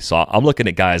quickly. So I'm looking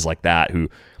at guys like that who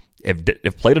have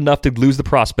played enough to lose the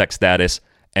prospect status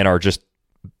and are just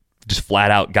flat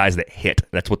out guys that hit.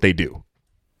 That's what they do.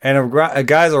 And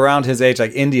guys around his age,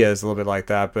 like India is a little bit like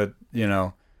that, but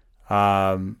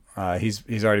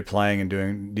he's already playing and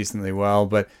doing decently well.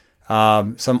 But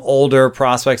some older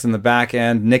prospects in the back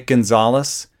end, Nick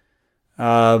Gonzalez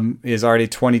is already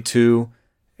 22,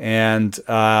 and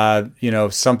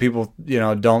some people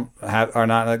are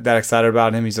not that excited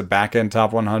about him. He's a back end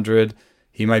top 100.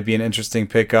 He might be an interesting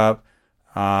pickup,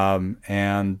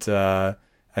 and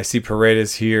I see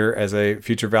Paredes here as a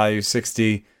future value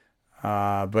 60,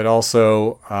 but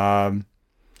also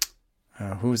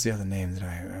who was the other name that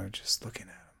I was just looking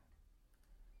at?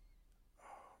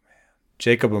 Oh man,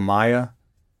 Jacob Amaya,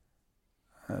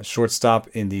 shortstop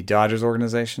in the Dodgers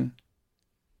organization.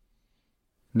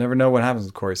 Never know what happens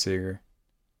with Corey Seager.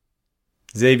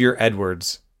 Xavier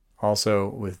Edwards, also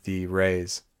with the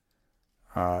Rays,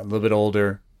 a little bit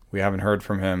older. We haven't heard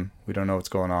from him. We don't know what's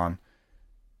going on.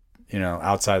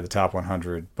 Outside the top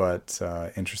 100, but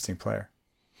interesting player.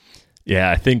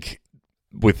 Yeah, I think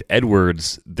with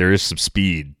Edwards, there is some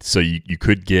speed, so you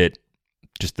could get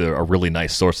just a really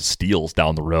nice source of steals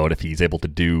down the road if he's able to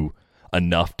do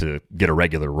enough to get a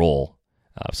regular role.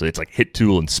 So it's like hit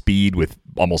tool and speed with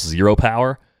almost zero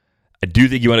power. I do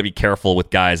think you want to be careful with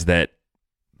guys that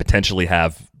potentially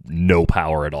have no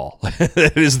power at all.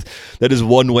 That is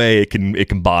one way it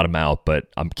can bottom out, but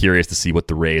I'm curious to see what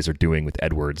the Rays are doing with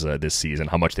Edwards this season,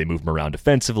 how much they move him around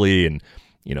defensively, and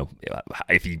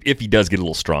if he does get a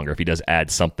little stronger, if he does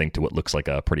add something to what looks like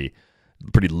a pretty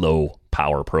low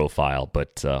power profile.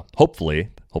 But hopefully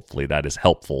that is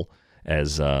helpful,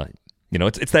 as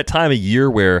it's that time of year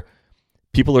where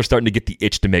people are starting to get the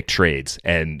itch to make trades,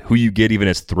 and who you get even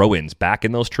as throw-ins back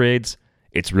in those trades,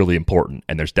 it's really important.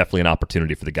 And there's definitely an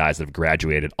opportunity for the guys that have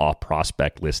graduated off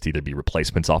prospect lists to either be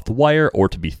replacements off the wire or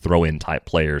to be throw-in type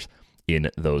players in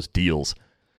those deals.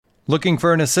 Looking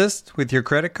for an assist with your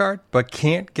credit card, but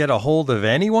can't get a hold of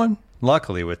anyone?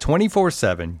 Luckily, with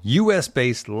 24/7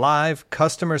 U.S.-based live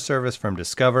customer service from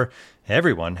Discover,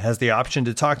 everyone has the option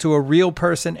to talk to a real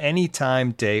person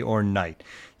anytime, day or night.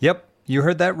 Yep, you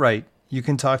heard that right. you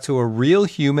can talk to a real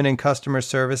human in customer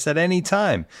service at any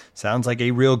time. Sounds like a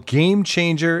real game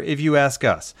changer if you ask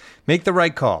us. Make the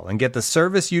right call and get the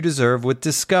service you deserve with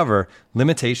Discover.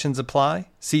 Limitations apply.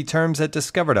 See terms at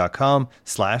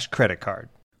discover.com/creditcard.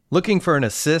 Looking for an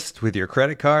assist with your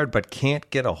credit card but can't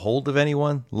get a hold of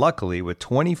anyone? Luckily, with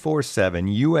 24/7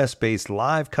 US-based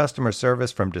live customer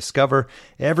service from Discover,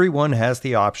 everyone has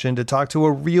the option to talk to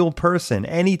a real person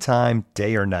anytime,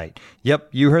 day or night. Yep,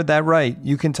 you heard that right.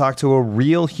 You can talk to a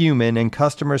real human in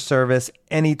customer service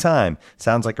anytime.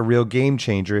 Sounds like a real game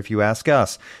changer if you ask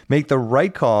us. Make the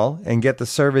right call and get the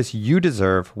service you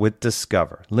deserve with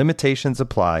Discover. Limitations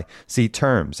apply. See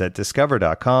terms at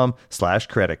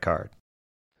discover.com/creditcard.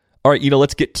 All right,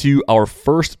 let's get to our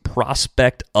first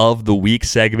prospect of the week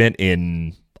segment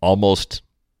in almost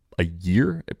a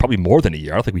year, probably more than a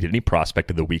year. I don't think we did any prospect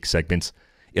of the week segments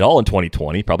at all in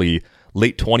 2020, probably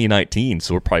late 2019.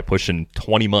 So we're probably pushing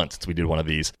 20 months since we did one of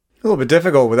these. A little bit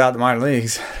difficult without the minor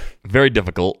leagues. Very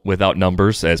difficult without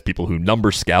numbers, as people who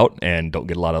number scout and don't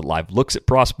get a lot of live looks at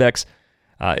prospects.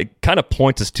 It kind of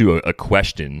points us to a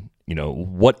question.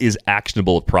 What is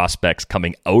actionable with prospects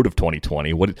coming out of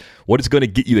 2020? What is going to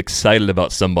get you excited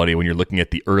about somebody when you're looking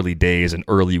at the early days and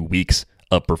early weeks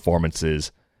of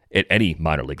performances at any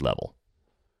minor league level?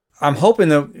 I'm hoping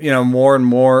that, more and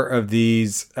more of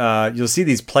these, you'll see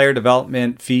these player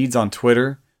development feeds on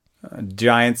Twitter.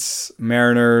 Giants,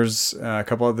 Mariners, a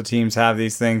couple other teams have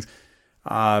these things.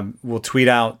 We'll tweet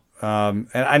out. And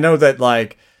I know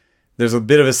that, there's a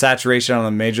bit of a saturation on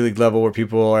the major league level where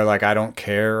people are like, I don't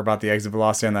care about the exit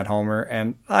velocity on that homer.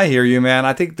 And I hear you, man.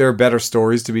 I think there are better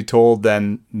stories to be told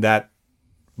than that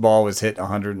ball was hit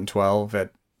 112 at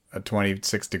a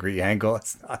 26-degree angle.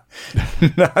 It's not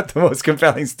the most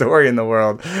compelling story in the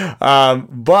world.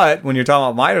 But when you're talking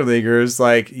about minor leaguers,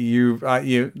 you're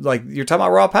talking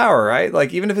about raw power,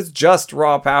 right? Even if it's just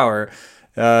raw power,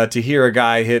 to hear a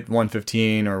guy hit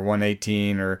 115 or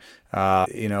 118 or,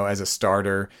 as a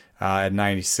starter, at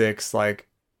 96, that'll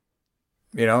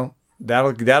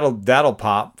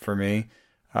pop for me.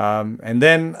 And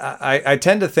then I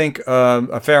tend to think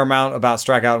a fair amount about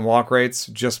strikeout and walk rates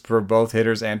just for both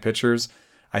hitters and pitchers.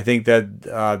 I think that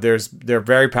they're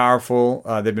very powerful.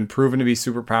 They've been proven to be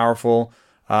super powerful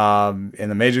in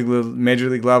the major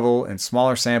league level in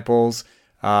smaller samples,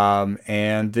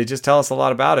 and they just tell us a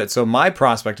lot about it. So my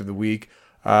prospect of the week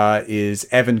is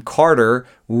Evan Carter,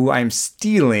 who I'm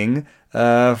stealing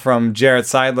from Jarrett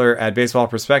Seidler at Baseball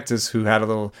Prospectus, who had a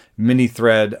little mini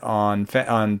thread on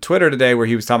Twitter today where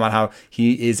he was talking about how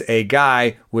he is a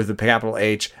guy with a capital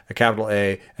H, a capital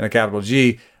A, and a capital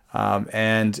G,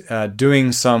 and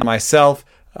doing some myself.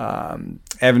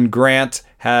 Evan Grant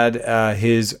had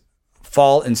his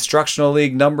fall instructional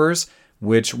league numbers,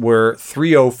 which were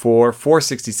 304,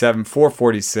 467,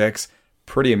 446.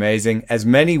 Pretty amazing. As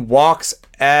many walks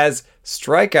as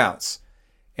strikeouts.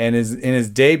 And in his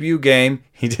debut game,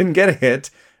 he didn't get a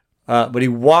hit, but he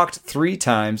walked 3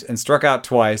 times and struck out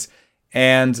twice,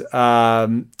 and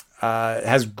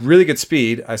has really good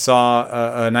speed. I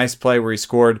saw a nice play where he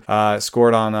scored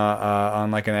on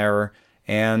an error,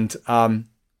 and on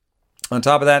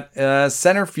top of that,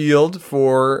 center field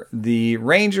for the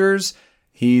Rangers.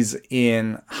 He's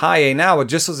in high A now, but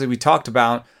just as we talked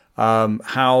about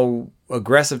how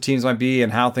aggressive teams might be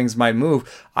and how things might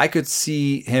move, I could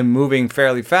see him moving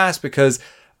fairly fast because,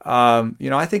 I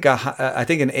think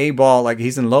an A ball,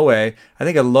 he's in low A, I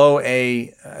think a low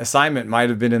A assignment might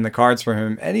have been in the cards for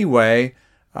him anyway.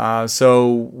 So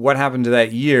what happened to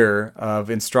that year of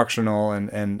instructional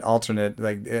and alternate,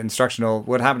 instructional,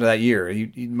 what happened to that year?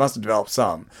 He must have developed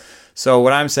some. So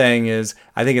what I'm saying is,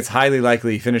 I think it's highly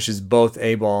likely he finishes both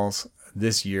A balls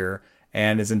this year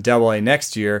and is in Double A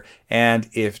next year. And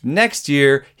if next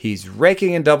year he's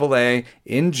raking in Double A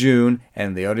in June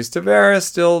and Leodis Taveras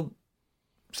still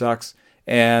sucks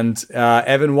and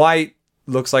Evan White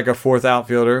looks like a 4th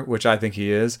outfielder, which I think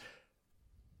he is.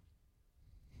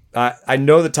 I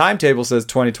know the timetable says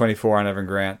 2024 on Evan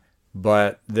Grant,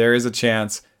 but there is a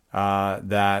chance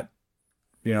that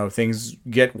things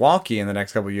get wonky in the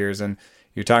next couple of years, and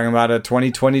you're talking about a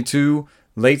 2022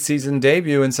 late season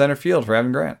debut in center field for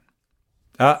Evan Grant.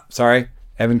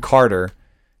 Evan Carter.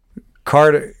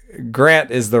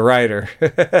 Grant is the writer.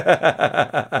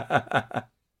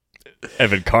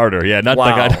 Evan Carter, yeah, not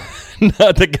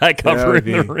the guy covering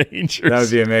the Rangers. That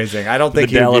would be amazing. I don't think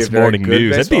the Dallas Morning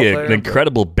News. That'd be an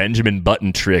incredible Benjamin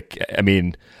Button trick. I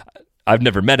mean, I've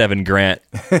never met Evan Grant.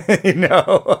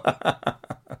 No.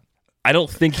 I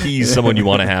don't think he's someone you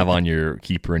want to have on your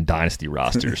keeper and dynasty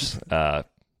rosters.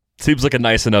 Seems like a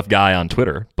nice enough guy on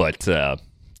Twitter, but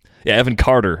Yeah, Evan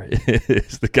Carter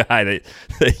is the guy that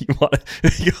you want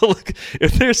to look.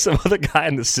 If there's some other guy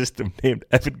in the system named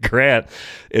Evan Grant,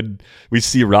 and we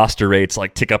see roster rates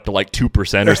like tick up to like 2%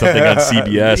 or something on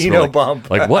CBS, bump.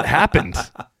 Like, what happened?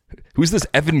 Who's this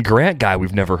Evan Grant guy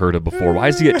we've never heard of before? Why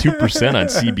is he at 2% on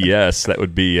CBS? That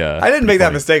would be. I didn't make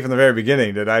that mistake from the very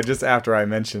beginning, did I? Just after I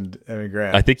mentioned Evan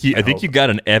Grant. I think you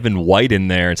got an Evan White in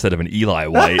there instead of an Eli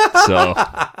White. So.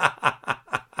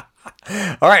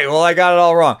 All right, well, I got it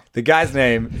all wrong. The guy's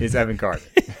name is Evan Carter.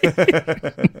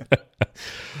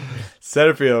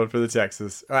 Center field for the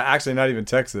Texas. Actually, not even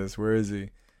Texas. Where is he?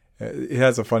 He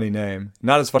has a funny name.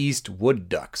 Not as funny. East Wood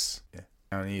Ducks. Yeah,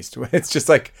 down east. It's just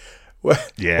like one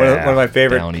of my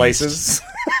favorite places.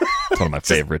 It's one of my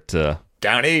favorite.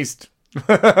 Down east.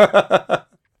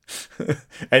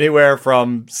 Anywhere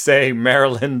from, say,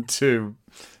 Maryland to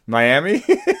Miami.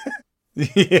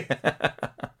 Yeah.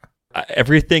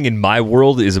 Everything in my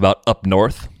world is about up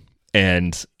north,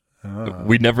 and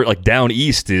we never like down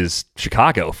east is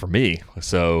Chicago for me.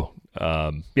 So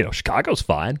Chicago's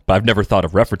fine, but I've never thought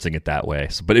of referencing it that way.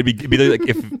 So, but it'd be like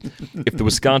if the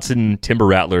Wisconsin Timber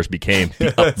Rattlers became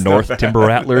the up north Timber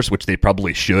Rattlers, which they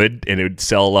probably should, and it would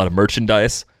sell a lot of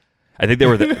merchandise. I think they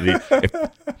were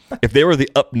if they were the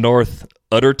up north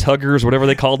Udder Tuggers, whatever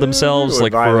they called themselves,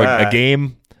 like for a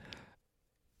game.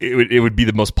 It would be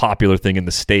the most popular thing in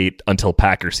the state until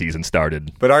Packer season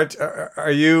started. But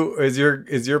is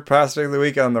your prospect of the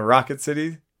week on the Rocket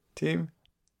City team?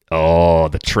 Oh,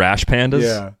 the Trash Pandas?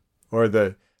 Yeah. Or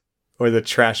the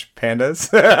Trash Pandas?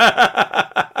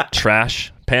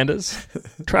 Trash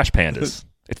Pandas? Trash Pandas.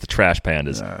 It's the Trash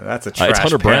Pandas. That's a trash it's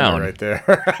Hunter Brown right there.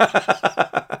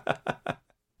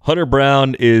 Hunter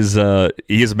Brown is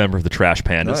he is a member of the Trash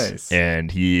Pandas. Nice.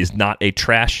 And he is not a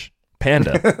trash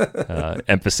panda.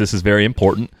 Emphasis is very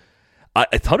important.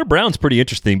 Hunter Brown's pretty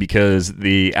interesting because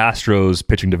the Astros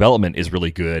pitching development is really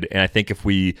good, and I think if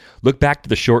we look back to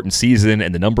the shortened season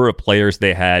and the number of players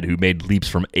they had who made leaps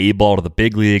from A ball to the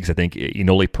big leagues, I think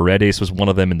Enoli Paredes was one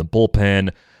of them in the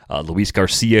bullpen. Luis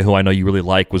Garcia, who I know you really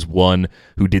like, was one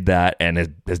who did that and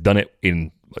has done it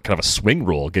in kind of a swing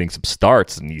role, getting some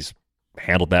starts, and he's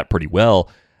handled that pretty well.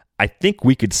 I think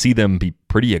we could see them be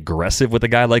pretty aggressive with a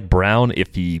guy like Brown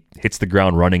if he hits the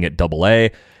ground running at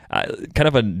Double-A. Kind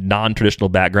of a non-traditional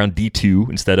background, D2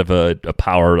 instead of a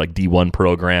power like D1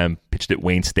 program. Pitched at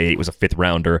Wayne State, was a fifth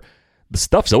rounder. The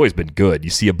stuff's always been good. You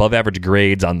see above average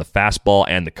grades on the fastball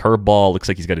and the curveball. Looks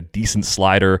like he's got a decent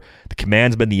slider. The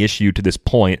command's been the issue to this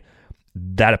point.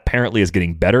 That apparently is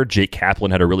getting better. Jake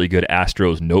Kaplan had a really good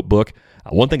Astros notebook.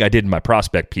 One thing I did in my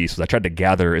prospect piece was I tried to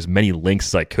gather as many links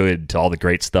as I could to all the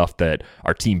great stuff that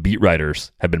our team beat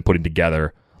writers have been putting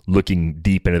together, looking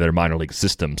deep into their minor league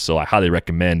system. So I highly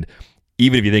recommend,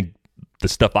 even if you think the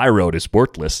stuff I wrote is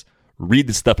worthless, read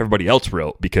the stuff everybody else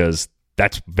wrote, because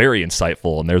that's very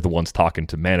insightful, and they're the ones talking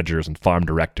to managers and farm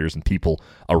directors and people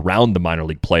around the minor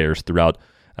league players throughout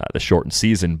the shortened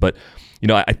season. But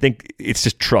I think it's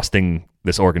just trusting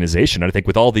this organization. And I think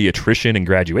with all the attrition and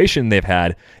graduation they've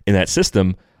had in that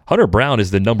system, Hunter Brown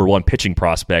is the number one pitching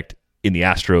prospect in the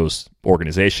Astros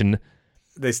organization.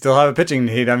 They still have a pitching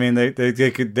need. I mean,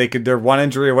 they could they're one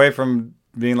injury away from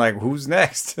being like, who's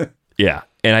next? Yeah,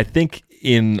 and I think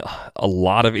in a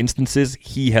lot of instances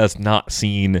he has not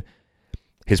seen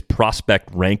his prospect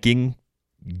ranking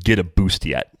get a boost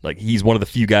yet. Like, he's one of the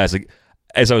few guys. Like,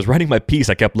 as I was writing my piece,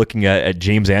 I kept looking at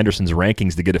James Anderson's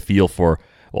rankings to get a feel for,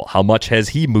 well, how much has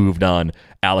he moved on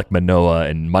Alek Manoah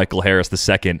and Michael Harris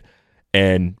II?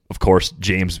 And, of course,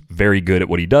 James, very good at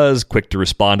what he does, quick to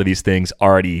respond to these things,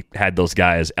 already had those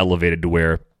guys elevated to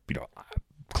where,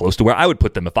 close to where I would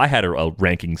put them if I had a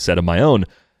ranking set of my own.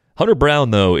 Hunter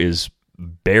Brown, though, is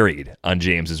buried on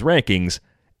James's rankings,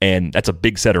 and that's a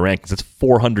big set of rankings. It's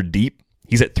 400 deep.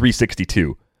 He's at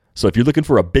 362. So if you're looking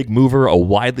for a big mover, a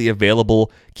widely available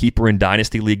keeper in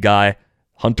Dynasty League guy,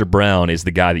 Hunter Brown is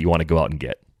the guy that you want to go out and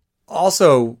get.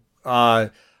 Also,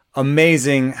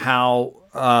 amazing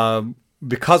how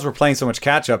because we're playing so much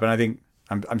catch up, and I think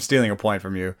I'm stealing a point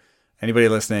from you. Anybody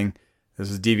listening, this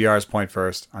is DVR's point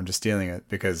first. I'm just stealing it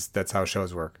because that's how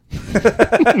shows work.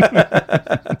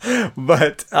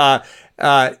 But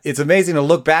it's amazing to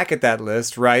look back at that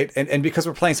list, right? And because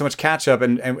we're playing so much catch up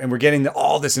and we're getting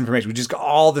all this information, we just got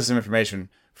all this information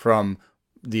from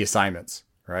the assignments,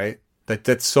 right?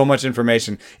 That's so much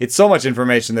information. It's so much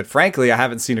information that, frankly, I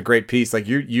haven't seen a great piece. Like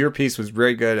your piece was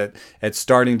very good at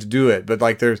starting to do it, but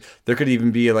like there could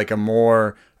even be like a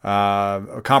more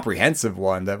a comprehensive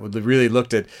one that would really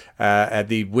looked at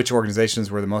the which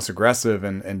organizations were the most aggressive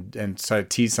and try to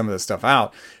tease some of this stuff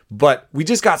out. But we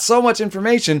just got so much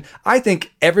information. I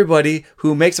think everybody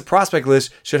who makes a prospect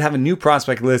list should have a new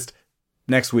prospect list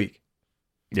next week.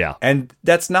 Yeah, and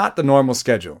that's not the normal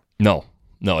schedule. No,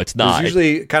 it's not. There's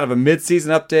usually kind of a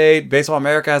mid-season update. Baseball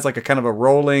America has like a kind of a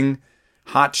rolling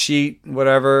hot sheet,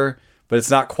 whatever, but it's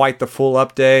not quite the full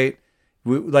update.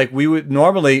 We would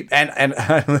normally, and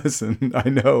listen, I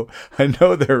know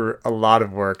they're a lot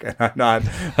of work, and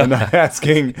I'm not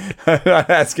asking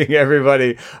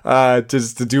everybody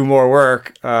just to do more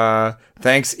work.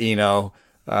 Thanks, Eno.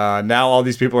 Now all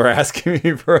these people are asking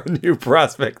me for a new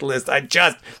prospect list. I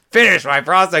just finished my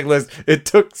prospect list. It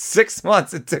took 6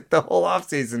 months. It took the whole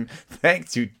offseason.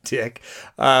 Thanks, you dick.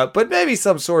 But maybe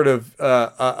some sort of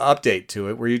update to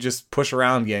it where you just push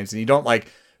around games and you don't like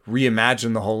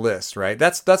reimagine the whole list, right?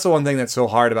 That's the one thing that's so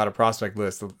hard about a prospect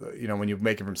list, you know, when you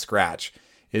make it from scratch,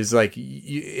 is like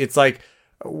it's like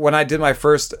when I did my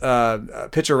first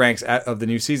pitcher ranks of the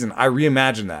new season, I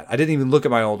reimagined that. I didn't even look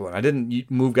at my old one. I didn't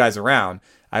move guys around.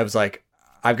 I was like,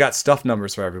 I've got stuff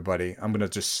numbers for everybody. I'm going to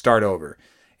just start over.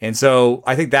 And so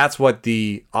I think that's what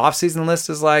the off-season list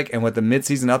is like and what the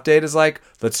mid-season update is like.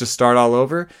 Let's just start all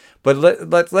over. But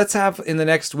let's have in the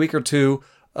next week or two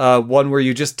one where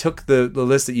you just took the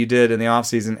list that you did in the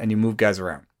off-season and you move guys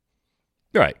around.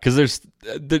 Right, because there's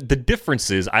the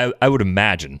differences, I would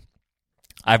imagine.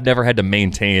 I've never had to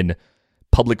maintain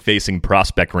public-facing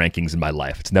prospect rankings in my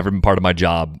life. It's never been part of my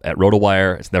job at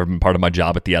RotoWire. It's never been part of my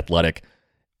job at The Athletic.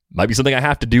 Might be something I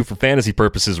have to do for fantasy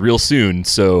purposes real soon,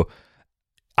 so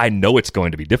I know it's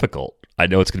going to be difficult. I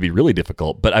know it's going to be really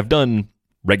difficult, but I've done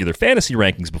regular fantasy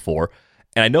rankings before,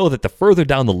 and I know that the further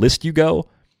down the list you go,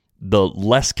 the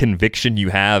less conviction you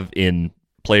have in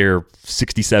player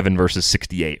 67 versus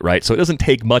 68, right? So it doesn't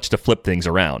take much to flip things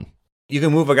around. You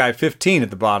can move a guy 15 at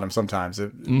the bottom sometimes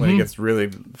when he gets really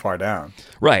far down.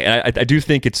 Right, and I do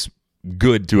think it's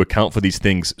good to account for these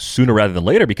things sooner rather than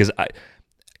later because,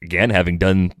 again, having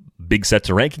done big sets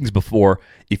of rankings before,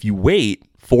 if you wait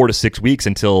 4 to 6 weeks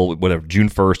until whatever June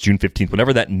 1st, June 15th,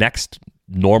 whenever that next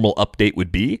normal update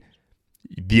would be,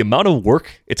 the amount of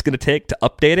work it's going to take to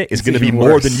update it is going to be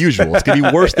more than usual. It's going to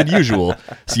be worse than usual.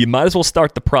 So you might as well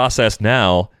start the process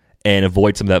now and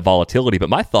avoid some of that volatility. But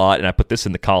my thought, and I put this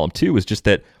in the column too, is just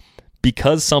that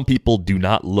because some people do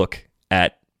not look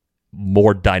at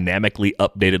more dynamically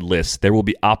updated lists, there will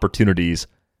be opportunities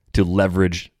to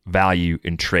leverage value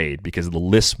in trade because the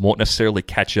lists won't necessarily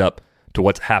catch up to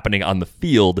what's happening on the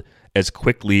field as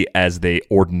quickly as they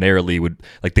ordinarily would.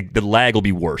 Like the lag will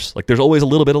be worse. Like there's always a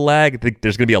little bit of lag. I think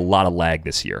there's going to be a lot of lag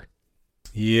this year.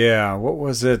 Yeah, what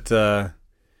was it?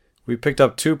 We picked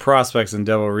up 2 prospects in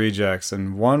Devil Rejects,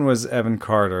 and one was Evan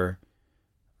Carter.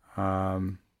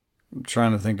 I'm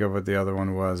trying to think of what the other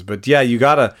one was. But yeah, you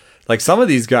got to, like, some of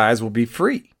these guys will be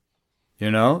free.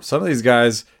 You know, some of these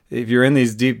guys, if you're in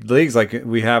these deep leagues like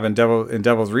we have in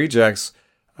Devil's Rejects,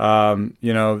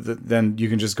 you know, then you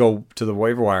can just go to the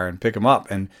waiver wire and pick them up,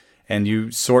 and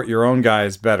you sort your own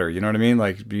guys better. You know what I mean?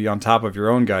 Like, be on top of your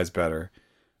own guys better,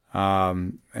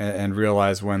 and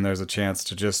realize when there's a chance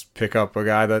to just pick up a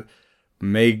guy that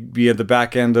may be at the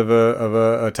back end of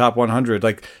a top 100.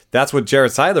 Like, that's what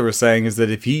Jared Seidler was saying, is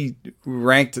that if he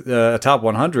ranked a top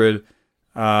 100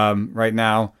 right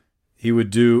now, he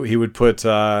would put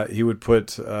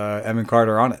Evan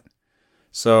Carter on it.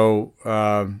 So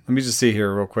let me just see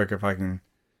here real quick if I can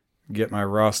get my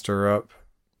roster up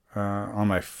on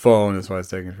my phone. That's why it's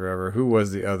taking forever. Who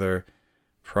was the other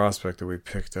prospect that we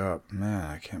picked up? Man,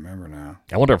 I can't remember now.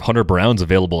 I wonder if Hunter Brown's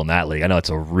available in that league. I know it's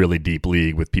a really deep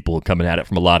league with people coming at it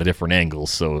from a lot of different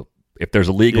angles. So if there's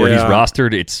a league where he's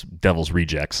rostered, it's Devil's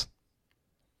Rejects.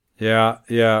 Yeah.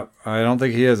 I don't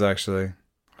think he is actually.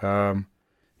 I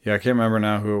can't remember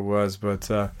now who it was, but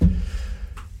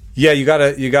yeah, you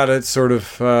gotta sort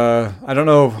of. I don't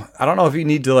know if you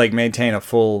need to like maintain a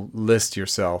full list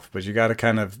yourself, but you got to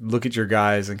kind of look at your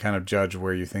guys and kind of judge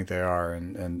where you think they are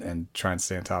and try and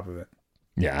stay on top of it.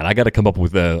 Yeah, and I got to come up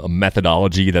with a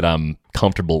methodology that I'm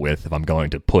comfortable with if I'm going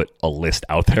to put a list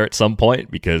out there at some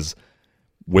point, because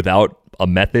without a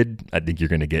method, I think you're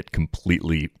going to get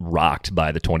completely rocked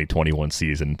by the 2021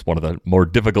 season. It's one of the more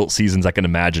difficult seasons I can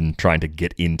imagine trying to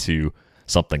get into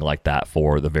something like that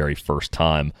for the very first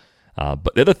time.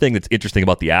 But the other thing that's interesting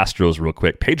about the Astros real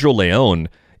quick, Pedro Leon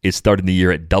is starting the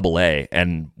year at AA,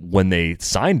 and when they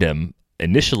signed him,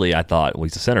 initially I thought, well,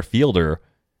 he's a center fielder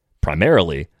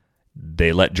primarily.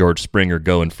 They let George Springer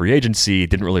go in free agency,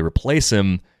 didn't really replace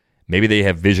him. Maybe they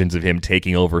have visions of him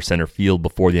taking over center field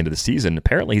before the end of the season.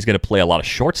 Apparently, he's going to play a lot of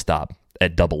shortstop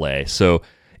at Double-A. So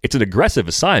it's an aggressive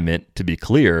assignment, to be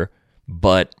clear,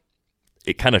 but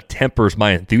it kind of tempers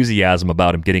my enthusiasm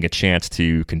about him getting a chance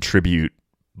to contribute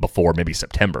before maybe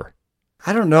September.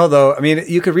 I don't know though. I mean,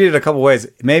 you could read it a couple ways.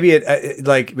 Maybe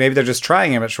maybe they're just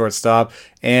trying him at shortstop,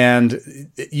 and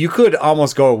you could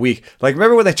almost go a week. Like,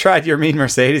 remember when they tried Yermin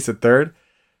Mercedes at third?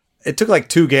 It took like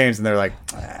 2 games, and they're like,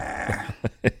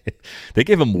 they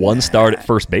gave him 1 start at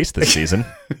first base this season.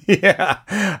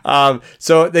 Yeah.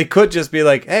 So they could just be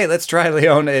like, hey, let's try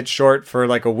Leon at short for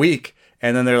like a week,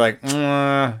 and then they're like,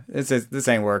 this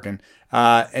ain't working.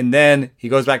 And then he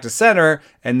goes back to center,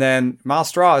 and then Miles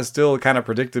Straw is still kind of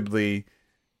predictably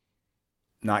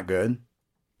not good.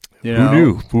 You know? Who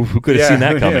knew? Who could have seen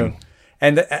that coming? Knew?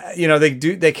 And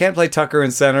they can't play Tucker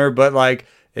in center, but like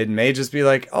it may just be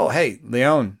like, oh hey,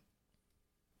 Leon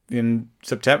in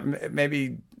September,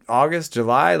 maybe August,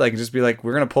 July, like just be like,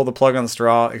 we're gonna pull the plug on the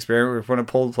Straw experiment. We're gonna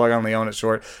pull the plug on Leon at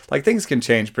short. Like things can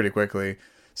change pretty quickly.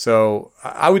 So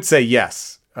I would say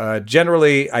yes.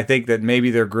 Generally, I think that maybe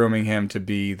they're grooming him to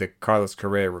be the Carlos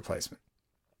Correa replacement.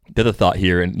 The other thought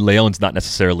here, and Leon's not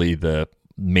necessarily the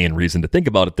main reason to think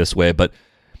about it this way, but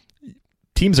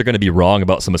teams are going to be wrong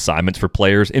about some assignments for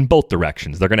players in both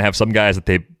directions. They're going to have some guys that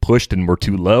they pushed and were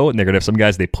too low, and they're going to have some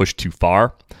guys they pushed too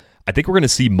far. I think we're going to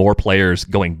see more players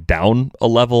going down a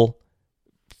level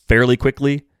fairly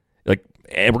quickly. And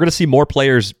we're going to see more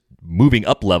players moving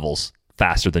up levels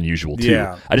faster than usual too.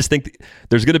 Yeah. I just think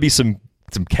there's going to be some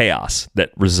chaos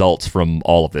that results from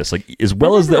all of this. Like, as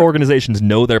well as the organizations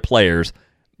know their players,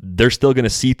 they're still going to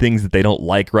see things that they don't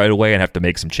like right away and have to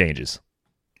make some changes.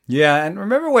 Yeah, and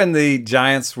remember when the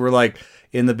Giants were like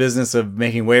in the business of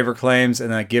making waiver claims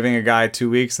and like giving a guy 2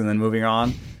 weeks and then moving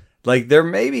on? Like, there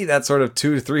may be that sort of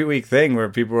 2 to 3 week thing where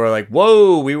people are like,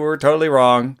 whoa, we were totally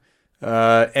wrong.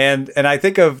 And I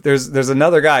think of there's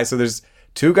another guy. So there's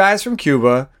 2 guys from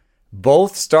Cuba,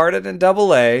 both started in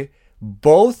Double-A,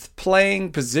 both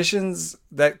playing positions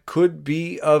that could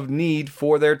be of need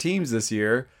for their teams this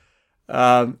year.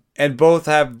 And both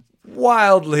have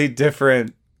wildly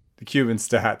different Cuban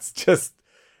stats.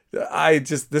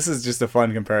 This is just a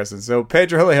fun comparison. So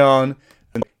Pedro Leon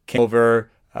came over.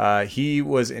 He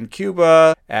was in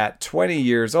Cuba at 20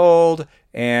 years old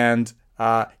and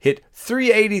hit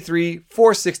 383,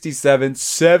 467,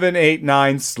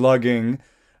 789 slugging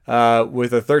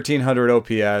with a 1300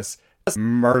 OPS.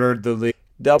 Murdered the league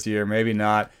this year, maybe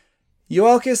not.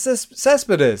 Yoelkis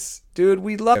Cespedes, dude,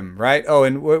 we love him, right? Oh,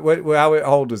 and how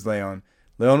old was Leon?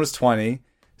 Leon was 20,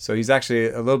 so he's actually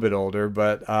a little bit older.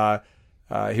 But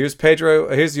here's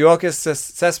Yoelkis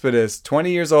Cespedes,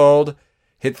 20 years old,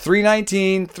 hit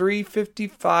 319,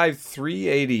 355,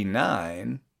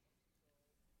 389.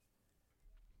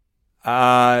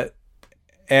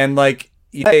 And like,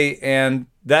 and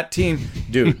that team,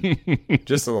 dude,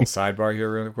 just a little sidebar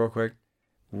here real quick.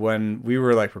 When we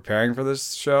were like preparing for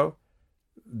this show,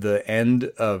 the end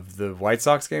of the White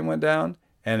Sox game went down,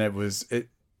 and it was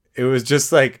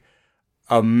just like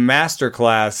a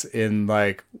masterclass in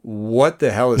like, what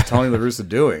the hell is Tony La Russa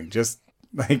doing? Just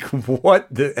like,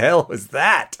 what the hell was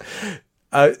that?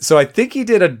 So I think he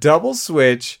did a double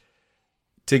switch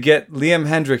to get Liam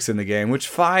Hendriks in the game, which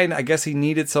fine. I guess he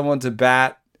needed someone to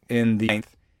bat in the 9th,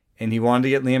 and he wanted to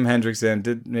get Liam Hendriks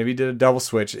in. Maybe did a double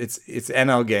switch. It's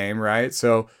NL game, right?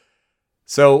 So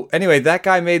anyway, that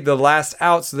guy made the last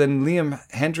out. So then Liam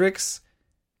Hendriks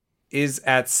is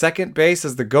at second base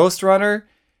as the ghost runner,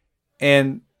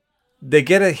 and they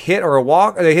get a hit or a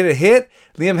walk, or they hit a hit.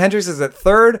 Liam Hendriks is at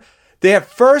third. They have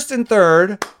first and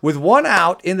third with 1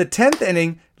 out in the 10th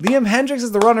inning. Liam Hendriks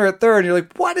is the runner at third. And you're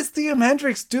like, what is Liam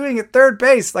Hendriks doing at third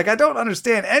base? Like, I don't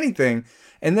understand anything.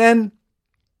 And then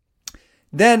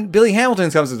Billy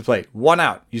Hamilton comes to the plate. 1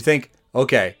 out. You think,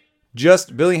 okay,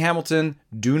 just Billy Hamilton,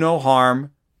 do no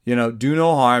harm. Do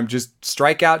no harm. Just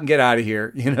strike out and get out of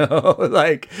here.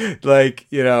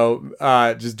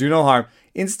 Just do no harm.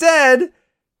 Instead,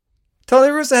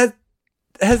 Tony La Russa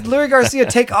has Luis Garcia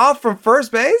take off from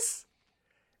first base.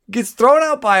 Gets thrown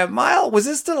out by a mile. Was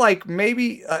this to like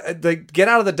maybe get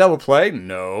out of the double play?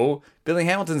 No. Billy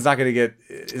Hamilton's not going to get.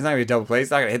 He's not going to double play.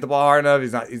 He's not going to hit the ball hard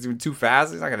enough. He's too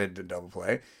fast. He's not going to double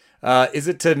play. Is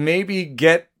it to maybe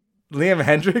get Liam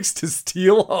Hendriks to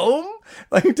steal home,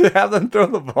 like to have them throw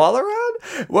the ball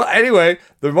around? Well, anyway,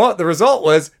 the result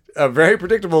was a very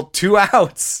predictable 2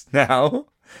 outs now.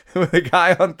 With a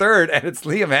guy on third, and it's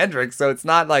Liam Hendriks, so it's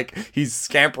not like he's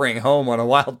scampering home on a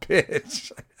wild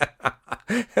pitch.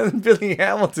 And then Billy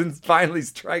Hamilton finally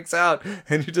strikes out,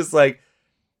 and you're just like,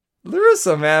 La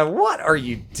Russa, man, what are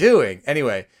you doing?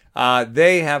 Anyway,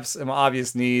 they have some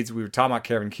obvious needs. We were talking about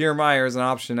Kevin Kiermaier as an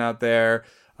option out there.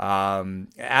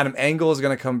 Adam Engel is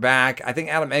going to come back. I think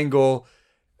Adam Engel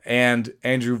and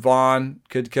Andrew Vaughn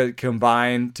could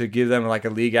combine to give them like a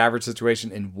league average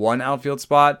situation in one outfield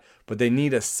spot, but they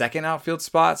need a second outfield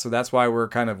spot. So that's why we're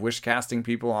kind of wish casting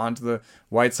people onto the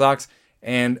White Sox.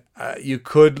 And you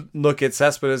could look at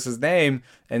Cespedes' name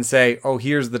and say, oh,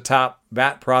 here's the top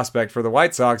bat prospect for the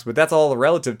White Sox. But that's all a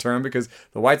relative term because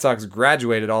the White Sox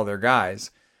graduated all their guys.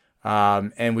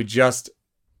 And we just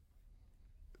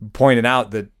pointed out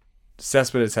that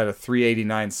Cespedes had a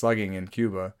 389 slugging in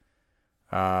Cuba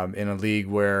in a league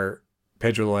where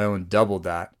Pedro Leon doubled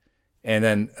that. And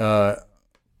then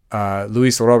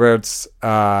Luis Roberts'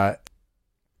 Cuban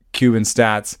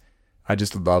stats, I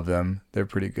just love them. They're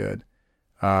pretty good.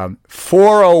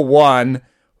 401,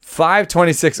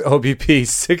 526 OBP,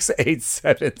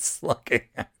 687 slugging.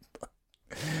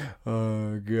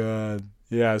 Oh, God.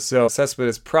 Yeah, so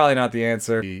Cespedes is probably not the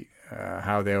answer.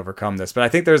 How they overcome this, but I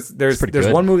think there's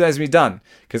one move that has to be done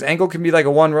because Engel can be like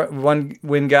a one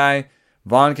win guy,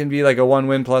 Vaughn can be like a 1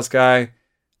 win plus guy.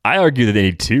 I argue that they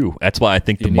need two. That's why I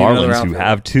think the Marlins, who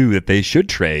have two, that they should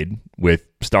trade with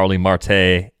Starling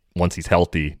Marte once he's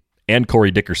healthy and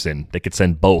Corey Dickerson. They could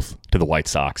send both to the White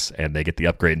Sox and they get the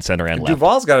upgrade in center and left.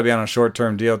 Duvall's got to be on a short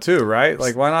term deal too, right?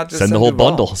 Like why not just send the whole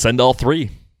Duvall? bundle? Send all three.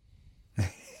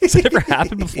 Has it ever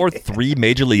happened before? 3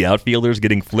 major league outfielders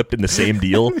getting flipped in the same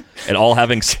deal and all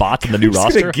having spots in the new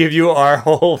roster? Gonna give you our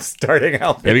whole starting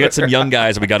outfielder. Yeah, we got some young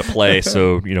guys that we got to play,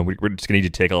 so we're just gonna need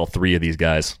to take all 3 of these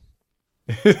guys.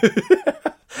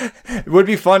 What would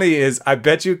be funny is I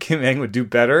bet you Kim Ng would do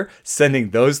better sending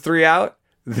those 3 out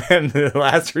than the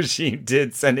last regime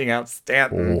did sending out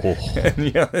Stanton. Oh.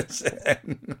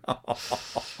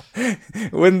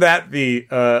 Wouldn't that be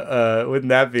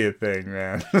a thing,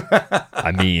 man?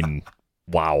 I mean,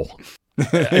 wow. I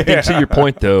think to your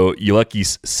point though,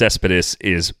 Ulysses Cespedes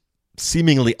is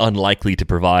seemingly unlikely to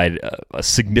provide a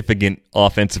significant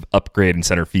offensive upgrade in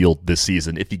center field this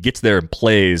season. If he gets there and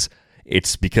plays,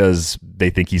 it's because they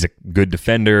think he's a good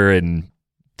defender and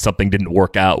something didn't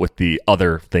work out with the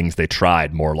other things they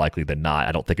tried, more likely than not.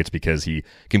 I don't think it's because he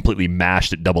completely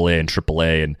mashed at AA and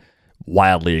AAA and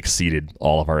wildly exceeded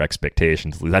all of our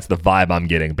expectations. That's the vibe I'm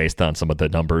getting based on some of the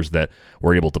numbers that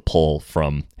we're able to pull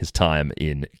from his time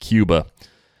in Cuba.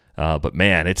 But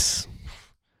man, it's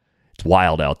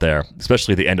wild out there,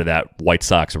 especially the end of that White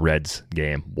Sox-Reds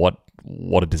game. What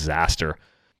a disaster.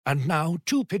 And now,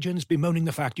 2 pigeons bemoaning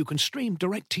the fact you can stream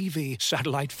DirecTV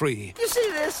satellite-free. You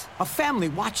see this? A family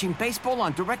watching baseball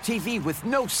on DirecTV with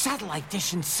no satellite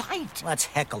dish in sight. Let's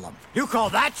heckle them. You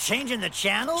call that changing the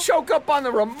channel? Choke up on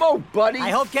the remote, buddy. I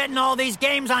hope getting all these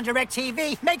games on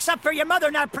DirecTV makes up for your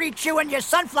mother not pre-chewing your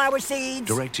sunflower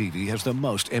seeds. DirecTV has the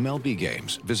most MLB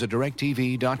games. Visit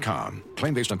DirecTV.com.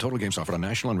 Claim based on total games offered on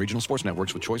national and regional sports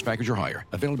networks with choice package or higher.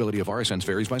 Availability of RSNs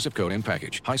varies by zip code and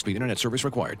package. High-speed internet service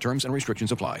required. Terms and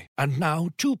restrictions apply. And now,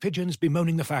 2 pigeons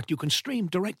bemoaning the fact you can stream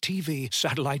DirecTV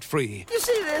satellite-free. You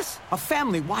see this? A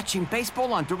family watching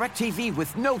baseball on DirecTV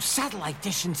with no satellite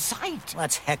dish in sight.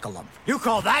 Let's heckle them. You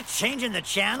call that changing the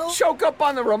channel? Choke up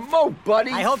on the remote,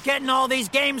 buddy. I hope getting all these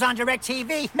games on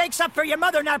DirecTV makes up for your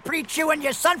mother not pre-chewing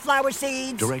your sunflower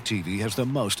seeds. DirecTV has the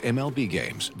most MLB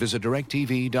games. Visit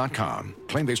DirecTV.com.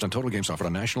 Claim based on total games offered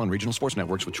on national and regional sports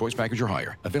networks with choice package or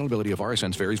higher. Availability of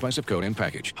RSNs varies by zip code and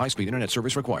package. High-speed internet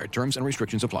service required. Terms and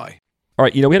restrictions apply. All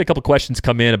right, we had a couple questions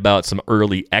come in about some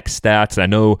early X stats, and I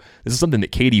know this is something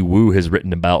that Katie Wu has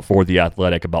written about for The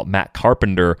Athletic, about Matt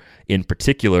Carpenter in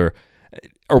particular.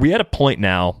 Are we at a point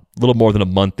now, a little more than a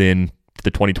month in to the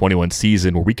 2021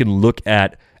 season, where we can look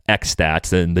at X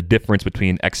stats and the difference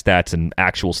between X stats and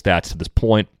actual stats to this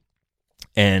point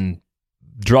and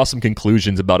draw some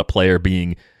conclusions about a player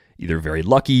being either very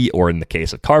lucky or, in the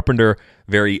case of Carpenter,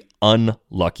 very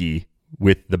unlucky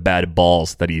with the bad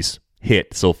balls that he's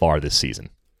hit so far this season?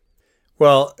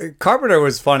 Well, Carpenter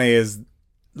was funny is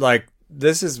like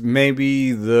this is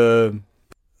maybe the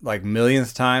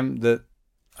millionth time that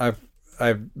I've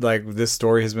like this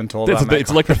story has been told.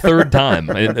 It's like the third time.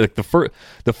 Like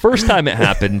the first time it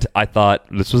happened, I thought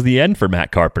this was the end for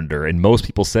Matt Carpenter, and most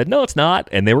people said no, it's not,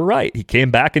 and they were right. He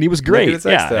came back and he was great.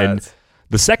 Yeah, and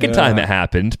the second time it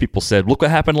happened, people said, "Look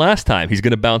what happened last time. He's going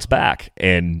to bounce back,"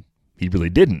 and he really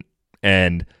didn't.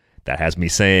 And that has me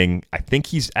saying, I think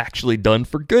he's actually done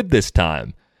for good this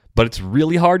time. But it's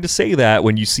really hard to say that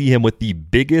when you see him with the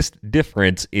biggest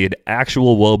difference in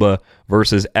actual WOBA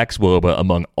versus ex-WOBA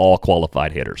among all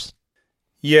qualified hitters.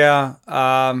 Yeah,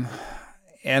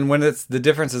 and when the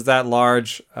difference is that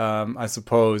large, I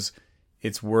suppose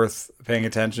it's worth paying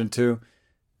attention to.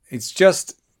 It's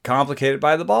just complicated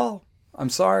by the ball. I'm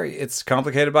sorry. It's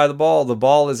complicated by the ball. The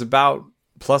ball is about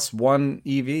 +1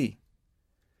 EV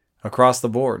across the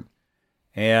board.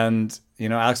 And,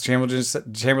 Alex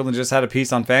Chamberlain just had a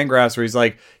piece on Fangraphs where he's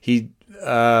like, he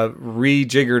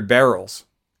rejiggered barrels.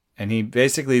 And he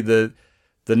basically, the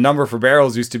number for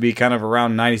barrels used to be kind of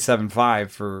around 97.5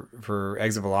 for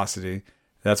exit velocity.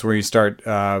 That's where you start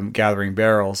gathering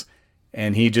barrels.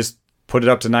 And he just put it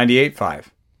up to 98.5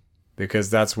 because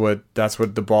that's what how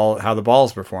the ball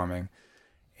is performing.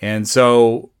 And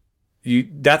so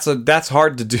that's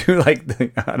hard to do. Like,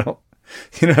 I don't,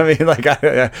 you know what I mean? Like,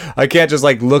 I can't just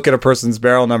like look at a person's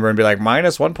barrel number and be like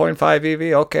minus 1.5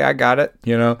 EV. Okay, I got it.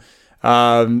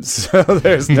 So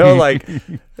there's no like.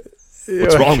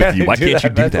 What's wrong with you? Why can't you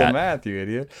do that? Math, you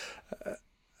idiot.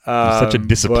 Such a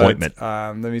disappointment.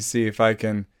 Let me see if I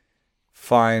can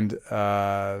find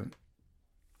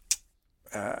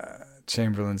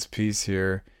Chamberlain's piece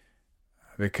here,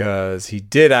 because he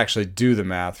did actually do the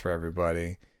math for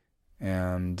everybody.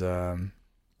 And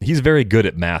he's very good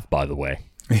at math, by the way.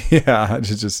 Yeah,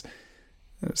 just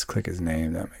click his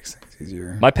name. That makes things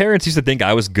easier. My parents used to think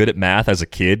I was good at math as a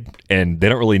kid, and they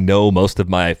don't really know most of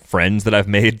my friends that I've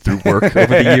made through work over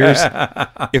the years.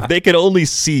 If they could only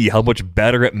see how much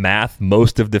better at math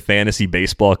most of the fantasy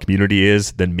baseball community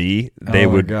is than me, they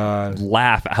would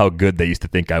laugh at how good they used to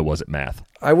think I was at math.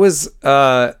 I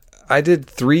did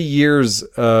 3 years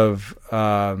of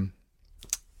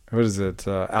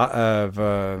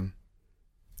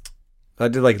I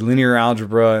did like linear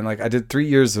algebra, and like I did 3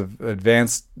 years of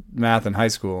advanced math in high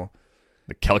school.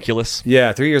 The calculus?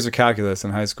 Yeah, 3 years of calculus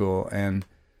in high school, and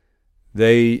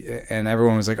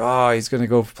everyone was like, "Oh, he's gonna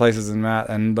go places in math."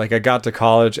 And like I got to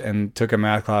college and took a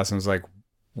math class and was like,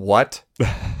 "What?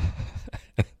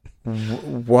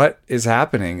 What is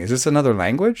happening? Is this another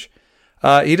language?"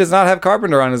 He does not have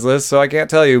Carpenter on his list, so I can't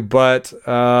tell you. But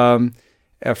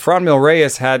Franmil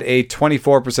Reyes had a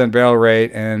 24% barrel rate,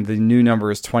 and the new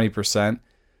number is 20%.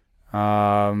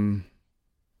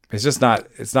 It's just not.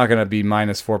 It's not going to be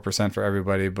minus 4% for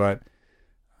everybody, but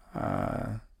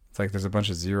it's like there's a bunch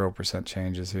of 0%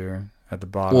 changes here at the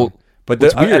bottom. Well, but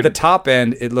at the top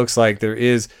end, it looks like there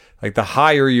is like the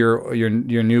higher your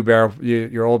new barrel,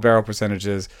 your old barrel percentage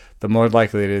is, the more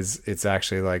likely it is it's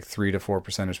actually like 3 to 4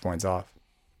 percentage points off.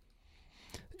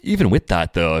 Even with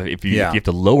that, though, if you have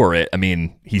to lower it, I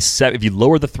mean, if you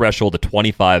lower the threshold to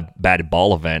 25 batted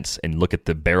ball events and look at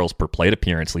the barrels per plate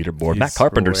appearance leaderboard, Matt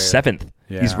Carpenter's 7th.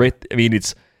 Yeah. He's right. I mean,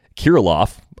 it's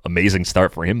Kirilloff. Amazing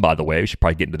start for him, by the way. We should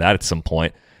probably get into that at some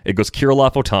point. It goes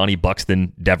Kirilloff, Ohtani,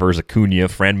 Buxton, Devers, Acuna,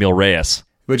 Franmil Reyes.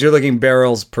 But you're looking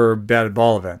barrels per batted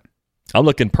ball event. I'm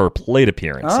looking per plate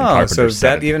appearance. Oh, so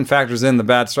that even factors in the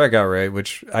bad strikeout rate,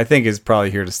 which I think is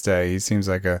probably here to stay. He seems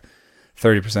like a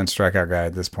 30% strikeout guy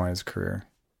at this point in his career.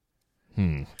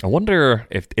 I wonder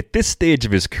if at this stage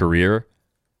of his career,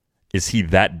 is he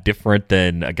that different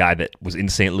than a guy that was in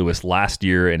St. Louis last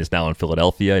year and is now in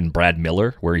Philadelphia, and Brad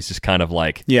Miller, where he's just kind of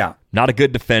like, not a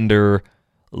good defender,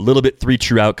 a little bit 3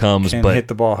 true outcomes, but hit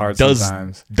the ball hard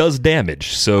sometimes. Does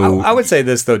damage. So I would say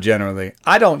this, though, generally.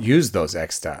 I don't use those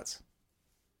X stats.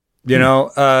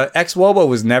 X-Wobo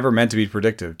was never meant to be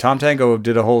predictive. Tom Tango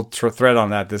did a whole thread on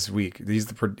that this week. He's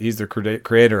the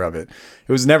creator of it.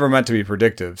 It was never meant to be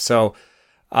predictive. So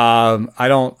I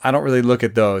don't really look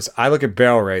at those. I look at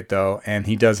barrel rate, though, and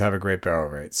he does have a great barrel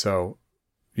rate. So,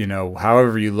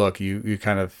 however you look, you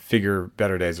kind of figure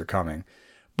better days are coming.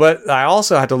 But I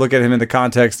also have to look at him in the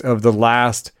context of the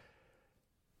last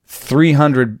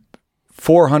 400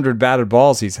 batted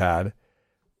balls he's had,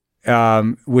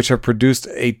 which have produced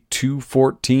a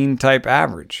 214 type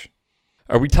average.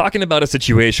 Are we talking about a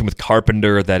situation with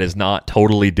Carpenter that is not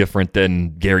totally different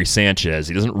than Gary Sanchez?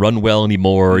 He doesn't run well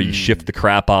anymore. You shift the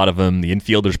crap out of him. The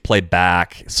infielders play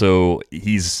back. So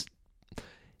he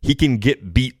can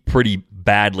get beat pretty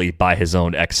badly by his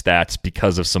own X stats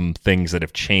because of some things that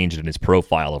have changed in his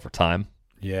profile over time.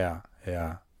 Yeah.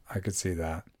 I could see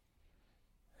that.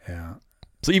 Yeah.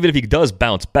 So even if he does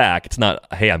bounce back, it's not,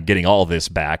 hey, I'm getting all this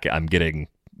back. I'm getting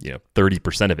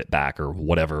 30% of it back, or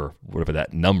whatever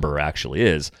that number actually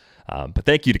is. But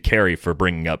thank you to Carrie for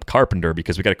bringing up Carpenter,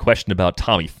 because we got a question about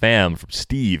Tommy Pham from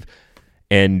Steve,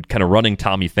 and kind of running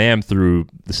Tommy Pham through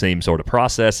the same sort of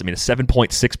process. I mean, a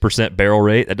 7.6% barrel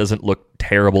rate, that doesn't look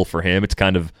terrible for him. It's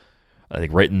kind of, I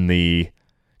think, right in the,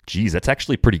 that's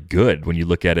actually pretty good when you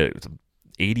look at it. It's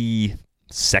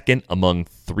 82nd among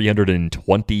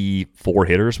 324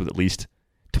 hitters with at least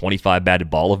 25 batted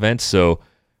ball events. So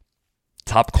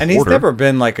top quarter. And he's never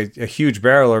been like a huge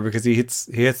barreler, because he hits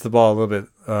the ball a little bit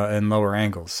in lower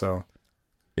angles. So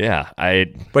Yeah,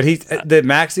 But the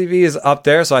max EV is up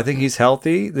there, so I think he's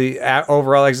healthy. The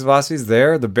overall exit velocity is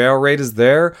there. The barrel rate is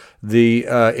there. The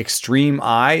extreme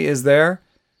eye is there.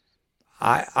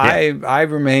 I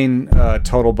remain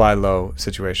total buy low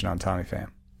situation on Tommy Pham.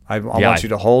 I want you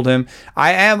to hold him.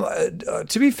 I am,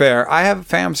 to be fair, I have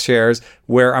Pham shares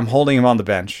where I'm holding him on the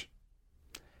bench.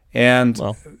 And,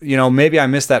 maybe I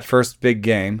missed that first big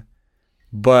game,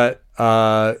 but,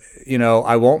 I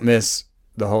won't miss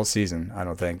the whole season, I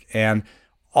don't think. And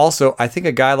also, I think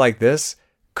a guy like this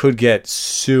could get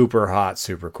super hot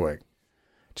super quick.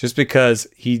 Just because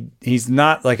he's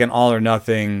not like an all or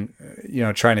nothing,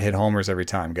 trying to hit homers every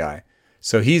time guy.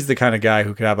 So he's the kind of guy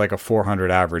who could have like a 400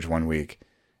 average one week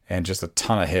and just a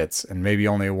ton of hits and maybe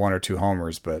only 1 or 2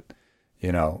 homers. But,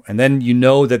 and then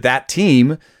that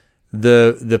team,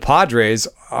 the Padres,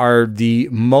 are the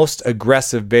most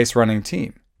aggressive base running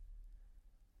team.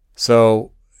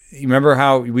 So you remember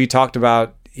how we talked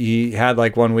about he had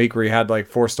like 1 week where he had like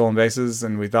 4 stolen bases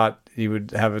and we thought he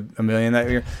would have a million that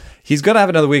year? He's going to have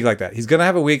another week like that. He's going to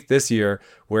have a week this year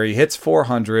where he hits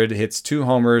 400, hits 2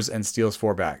 homers, and steals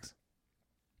 4 bags.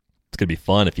 It's going to be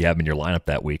fun if you have him in your lineup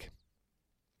that week.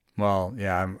 Well,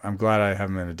 yeah, I'm glad I have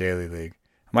him in a daily league.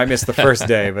 I might miss the first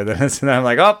day, but then I'm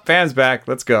like, Pham's back.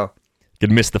 Let's go. You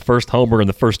can miss the first homer in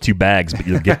the first 2 bags, but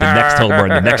you'll get the next homer in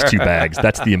the next 2 bags.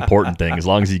 That's the important thing, as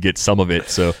long as you get some of it.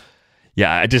 So,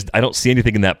 yeah, I don't see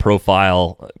anything in that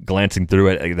profile, glancing through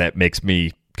it, that makes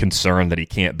me concerned that he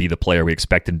can't be the player we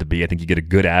expect him to be. I think you get a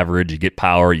good average, you get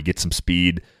power, you get some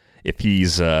speed. If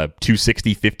he's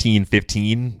 260, 15,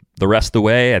 15 the rest of the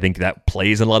way, I think that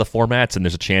plays in a lot of formats, and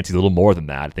there's a chance he's a little more than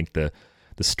that. I think the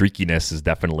streakiness is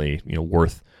definitely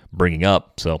worth bringing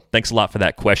up. So thanks a lot for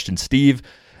that question, Steve.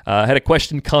 I had a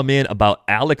question come in about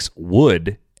Alex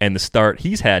Wood and the start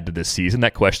he's had to this season.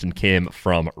 That question came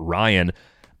from Ryan.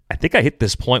 I think I hit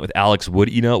this point with Alex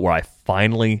Wood, where I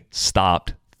finally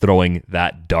stopped throwing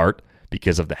that dart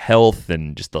because of the health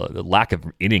and just the lack of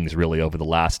innings really over the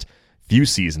last few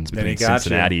seasons between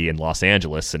Cincinnati and Los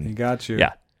Angeles. And he got you.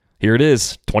 Yeah, here it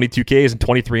is. 22 Ks in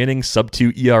 23 innings,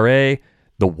 sub-2 ERA.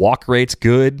 The walk rate's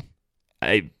good.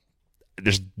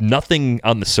 There's nothing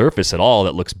on the surface at all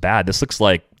that looks bad. This looks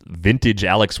like vintage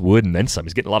Alex Wood and then some.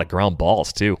 He's getting a lot of ground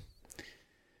balls too.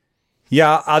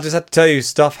 Yeah, I'll just have to tell you,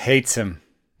 Stuff hates him.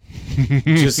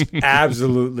 Just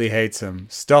absolutely hates him.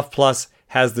 Stuff Plus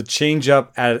has the changeup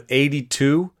at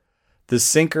 82, the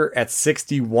sinker at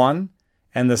 61,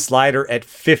 and the slider at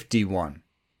 51.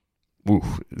 Ooh,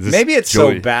 maybe it's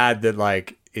so bad that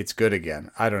like it's good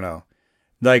again. I don't know.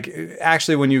 Like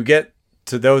actually, when you get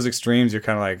to those extremes, you're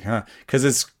kind of like, huh? Because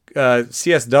it's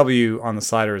CSW on the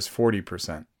slider is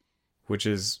 40%, which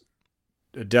is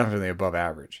definitely above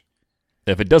average.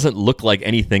 If it doesn't look like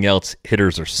anything else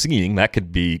hitters are seeing, that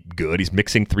could be good. He's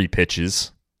mixing 3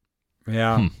 pitches.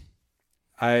 Yeah.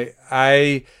 I'm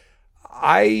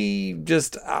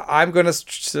going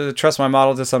to trust my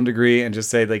model to some degree and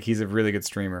just say like he's a really good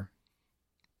streamer.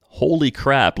 Holy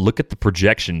crap. Look at the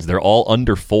projections. They're all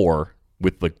under 4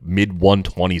 with like mid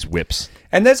 120s whips.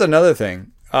 And there's another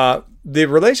thing. The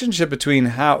relationship between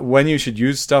when you should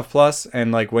use Stuff Plus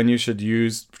and like when you should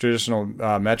use traditional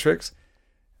metrics,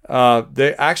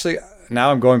 they actually,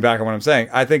 now I'm going back on what I'm saying.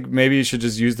 I think maybe you should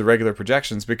just use the regular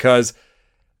projections because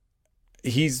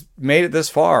he's made it this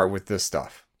far with this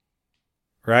stuff,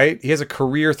 right? He has a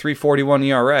career 3.41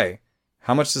 ERA.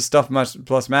 How much does Stuff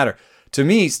Plus matter? To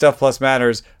me, Stuff Plus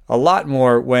matters a lot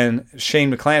more when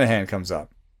Shane McClanahan comes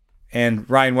up and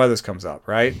Ryan Weathers comes up,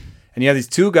 right? And you have these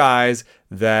 2 guys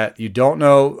that you don't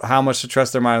know how much to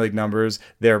trust their minor league numbers.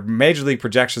 Their major league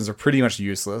projections are pretty much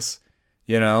useless,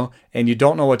 and you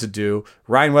don't know what to do.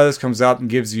 Ryan Weathers comes up and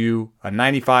gives you a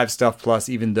 95 Stuff Plus,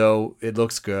 even though it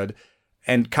looks good.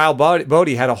 And Kyle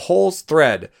Bodie had a whole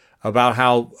thread about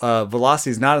how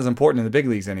velocity is not as important in the big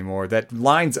leagues anymore. That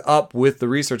lines up with the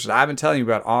research that I've been telling you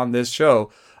about on this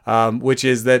show, which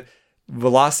is that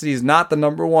velocity is not the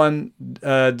number one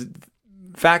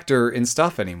factor in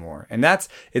stuff anymore. And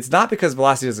it's not because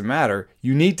velocity doesn't matter.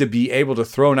 You need to be able to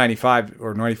throw 95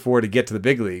 or 94 to get to the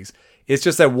big leagues. It's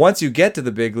just that once you get to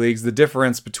the big leagues, the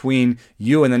difference between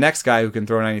you and the next guy who can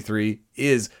throw 93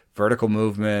 is vertical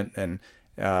movement and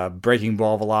breaking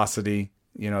ball velocity.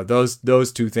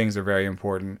 Those 2 things are very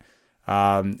important.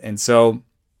 And so,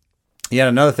 yeah,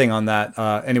 another thing on that.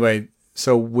 Anyway,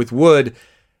 so with Wood,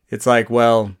 it's like,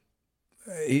 well,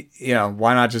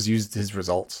 why not just use his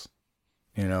results,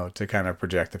 to kind of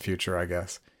project the future, I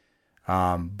guess.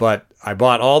 But I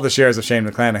bought all the shares of Shane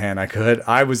McClanahan I could.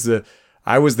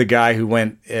 I was the guy who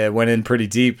went in pretty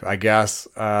deep, I guess.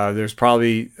 There's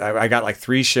probably, I got like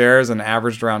 3 shares and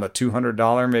averaged around a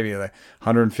 $200, maybe like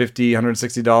 $150,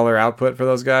 $160 output for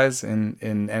those guys in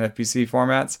NFBC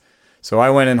formats. So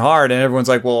I went in hard, and everyone's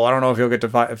like, well, I don't know if he'll get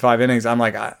to five innings. I'm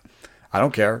like, I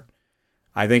don't care.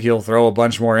 I think he'll throw a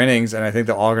bunch more innings, and I think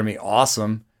they're all going to be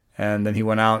awesome. And then he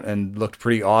went out and looked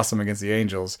pretty awesome against the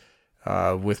Angels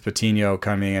with Patino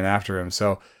coming in after him.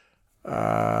 So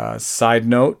side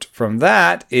note from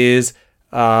that is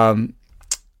Huascar.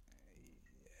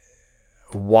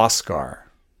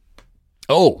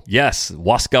 Oh, yes.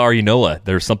 Huascar Ynoa.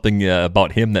 There's something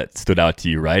about him that stood out to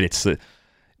you, right? It's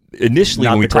initially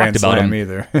not when we the Grand talked about Slam him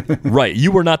either. right,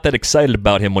 you were not that excited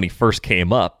about him when he first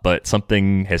came up, but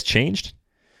something has changed.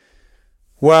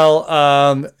 Well,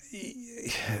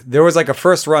 there was like a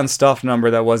first run stuff number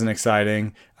that wasn't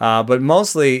exciting, but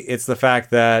mostly it's the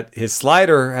fact that his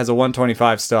slider has a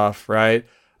 125 stuff, right?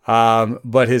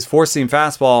 But his 4-seam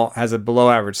fastball has a below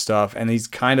average stuff, and he's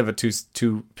kind of a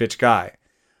two pitch guy.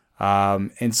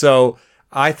 And so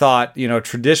I thought,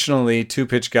 traditionally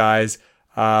 2-pitch guys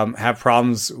have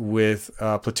problems with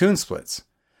platoon splits.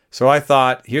 So I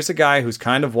thought, here's a guy who's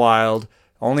kind of wild,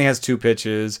 only has 2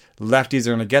 pitches. Lefties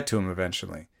are going to get to him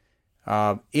eventually.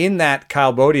 In that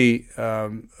Kyle Bodie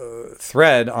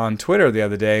thread on Twitter the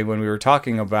other day when we were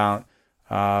talking about,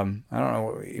 I don't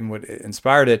know what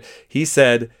inspired it, he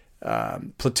said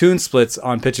platoon splits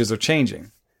on pitches are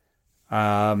changing.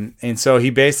 And so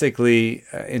he basically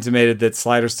intimated that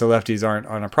sliders to lefties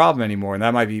aren't a problem anymore, and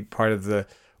that might be part of the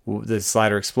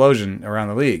slider explosion around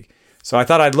the league. So I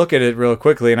thought I'd look at it real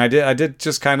quickly, and I did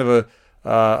just kind of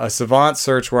a savant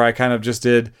search where I kind of just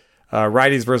did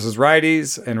righties versus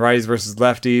righties and righties versus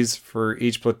lefties for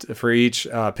each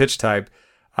pitch type.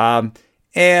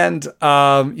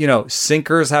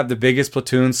 Sinkers have the biggest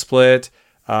platoon split.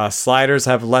 Sliders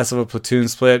have less of a platoon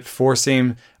split.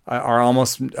 4-seam are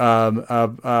almost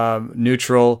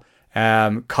neutral.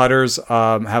 Cutters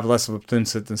have less of a platoon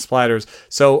split than sliders.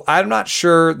 So I'm not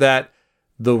sure that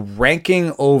the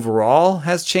ranking overall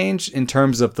has changed in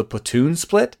terms of the platoon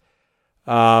split.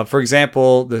 For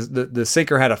example, the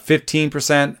sinker had a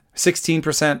 15%,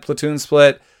 16% platoon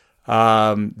split.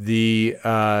 The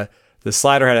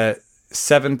slider had a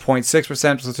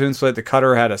 7.6% platoon split. The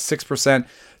cutter had a 6%.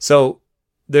 So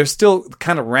they're still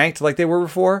kind of ranked like they were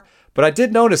before. But I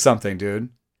did notice something, dude.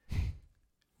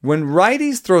 When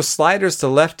righties throw sliders to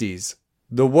lefties,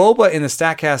 the WOBA in the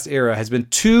StatCast era has been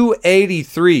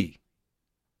 283.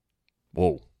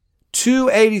 Whoa.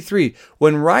 283.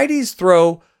 When righties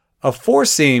throw a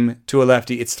 4-seam to a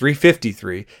lefty, it's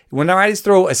 353. When righties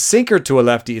throw a sinker to a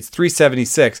lefty, it's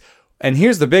 376. And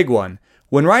here's the big one.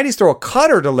 When righties throw a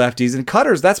cutter to lefties, and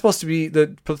cutters, that's supposed to be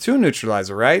the platoon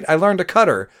neutralizer, right? I learned a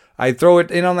cutter. I throw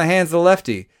it in on the hands of the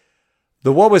lefty.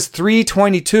 The WOBA was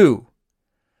 322.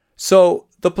 So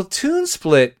the platoon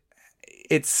split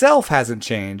itself hasn't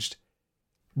changed,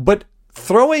 but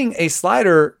throwing a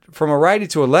slider from a righty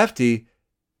to a lefty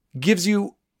gives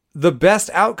you the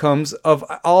best outcomes of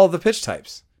all the pitch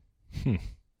types.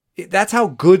 That's how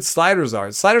good sliders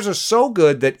are. Sliders are so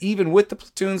good that even with the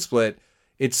platoon split,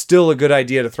 it's still a good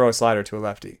idea to throw a slider to a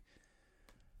lefty.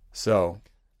 So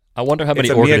I wonder how many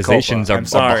organizations are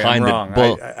behind it.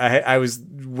 Well, I was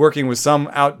working with some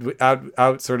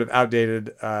sort of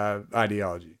outdated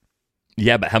ideology.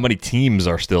 Yeah, but how many teams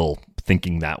are still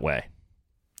thinking that way?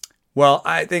 Well,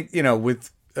 I think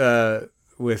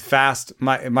with Fast,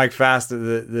 Mike Fast,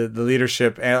 the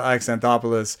leadership, Alex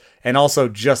Anthopoulos, and also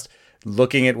just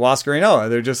looking at Huascar Ynoa,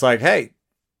 they're just like, hey,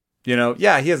 he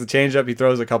has a changeup, he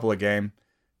throws a couple a game,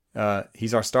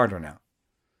 he's our starter now.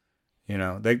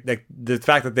 The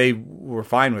fact that they were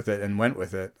fine with it and went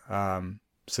with it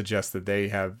suggests that they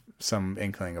have some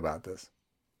inkling about this.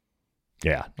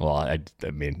 Yeah, well, I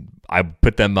mean, I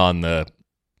put them on the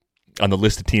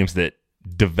list of teams that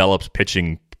develops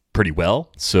pitching pretty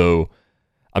well. So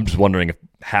I'm just wondering if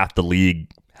half the league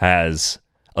has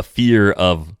a fear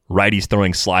of righties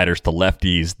throwing sliders to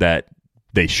lefties that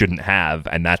they shouldn't have,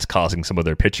 and that's causing some of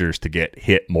their pitchers to get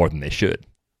hit more than they should.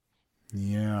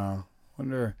 Yeah,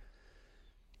 wonder.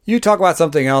 You talk about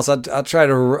something else. I'll try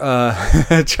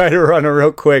to try to run a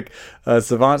real quick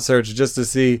savant search just to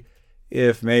see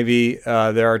if maybe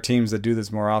there are teams that do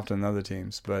this more often than other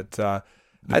teams. But I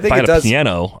think if I had it does. A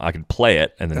piano, I could play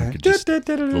it, and then you could just a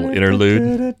little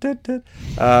interlude. But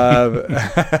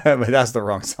that's the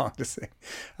wrong song to sing.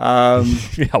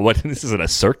 Yeah, what? This isn't a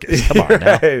circus. Come on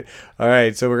now. Right. All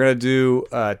right, so we're gonna do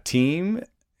team.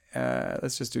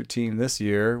 Let's just do team this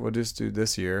year. We'll just do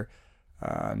this year.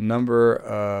 Number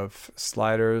of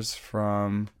sliders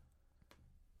from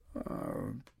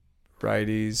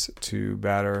righties to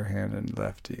batter-handed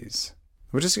lefties.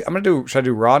 Should I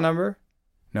do raw number?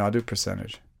 No, I'll do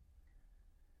percentage.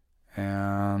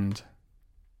 And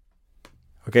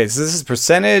okay, so this is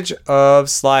percentage of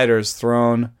sliders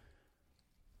thrown,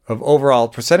 of overall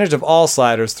percentage of all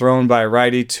sliders thrown by a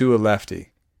righty to a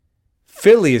lefty.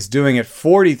 Philly is doing it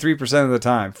 43% of the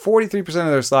time. 43% of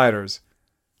their sliders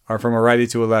are from a righty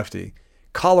to a lefty.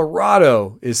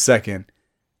 Colorado is second.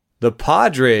 The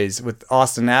Padres with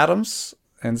Austin Adams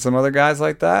and some other guys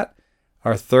like that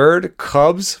are third.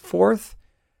 Cubs fourth.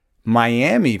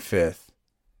 Miami fifth.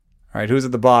 All right, who's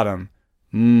at the bottom?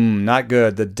 Not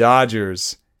good. The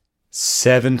Dodgers,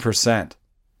 7%.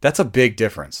 That's a big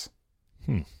difference.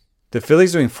 The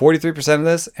Phillies doing 43% of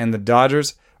this, and the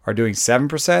Dodgers are doing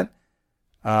 7%.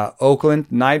 Oakland,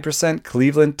 9%.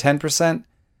 Cleveland, 10%.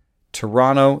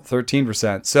 Toronto,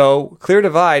 13%. So clear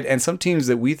divide, and some teams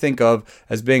that we think of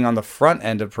as being on the front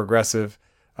end of progressive,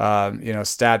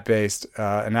 stat-based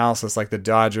analysis, like the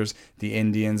Dodgers, the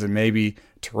Indians, and maybe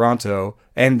Toronto,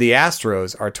 and the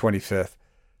Astros are 25th.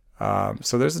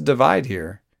 So there's a divide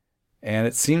here, and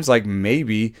it seems like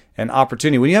maybe an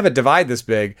opportunity. When you have a divide this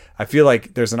big, I feel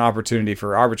like there's an opportunity for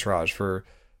arbitrage, for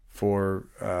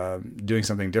doing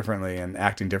something differently and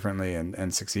acting differently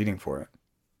and succeeding for it.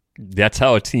 That's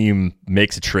how a team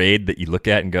makes a trade that you look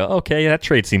at and go, okay, that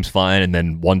trade seems fine, and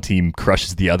then one team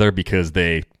crushes the other because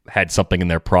they had something in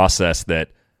their process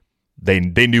that they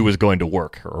knew was going to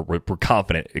work, or were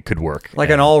confident it could work. Like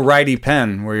an all-righty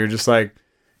pen where you're just like,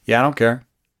 yeah, I don't care.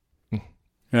 You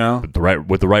know? With the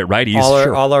right righties,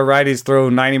 sure. All our righties throw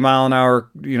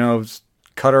 90-mile-an-hour,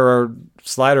 cutter or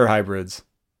slider hybrids.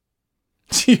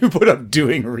 You put up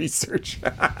doing research.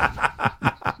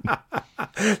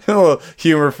 A little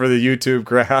humor for the YouTube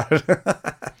crowd.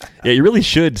 Yeah, you really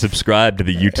should subscribe to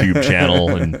the YouTube channel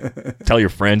and tell your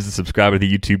friends to subscribe to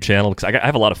the YouTube channel, because I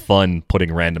have a lot of fun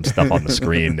putting random stuff on the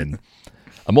screen, and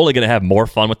I'm only going to have more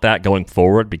fun with that going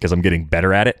forward because I'm getting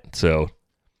better at it. So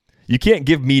you can't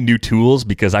give me new tools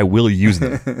because I will use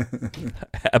them.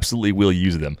 Absolutely will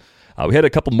use them. We had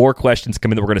a couple more questions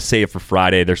come in that we're going to save for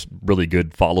Friday. There's really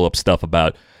good follow-up stuff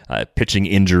about pitching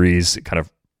injuries, kind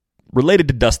of related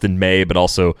to Dustin May, but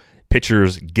also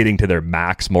pitchers getting to their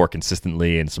max more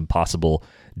consistently and some possible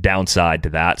downside to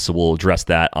that. So we'll address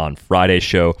that on Friday's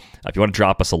show. If you want to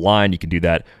drop us a line, you can do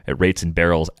that at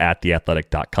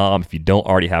ratesandbarrels@theathletic.com. If you don't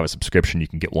already have a subscription, you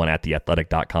can get one at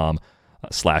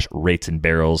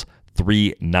theathletic.com/ratesandbarrels.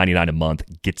 $3.99 a month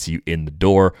gets you in the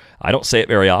door. I don't say it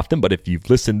very often, but if you've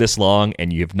listened this long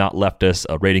and you have not left us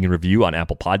a rating and review on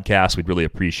Apple Podcasts, we'd really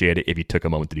appreciate it if you took a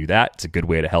moment to do that. It's a good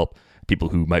way to help people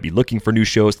who might be looking for new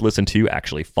shows to listen to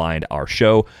actually find our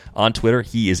show. On Twitter,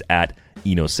 he is at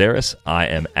Eno Saris. I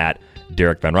am at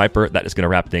Derek Van Riper. That is going to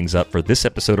wrap things up for this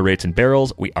episode of Rates and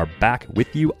Barrels. We are back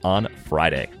with you on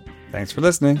Friday. Thanks for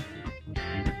listening.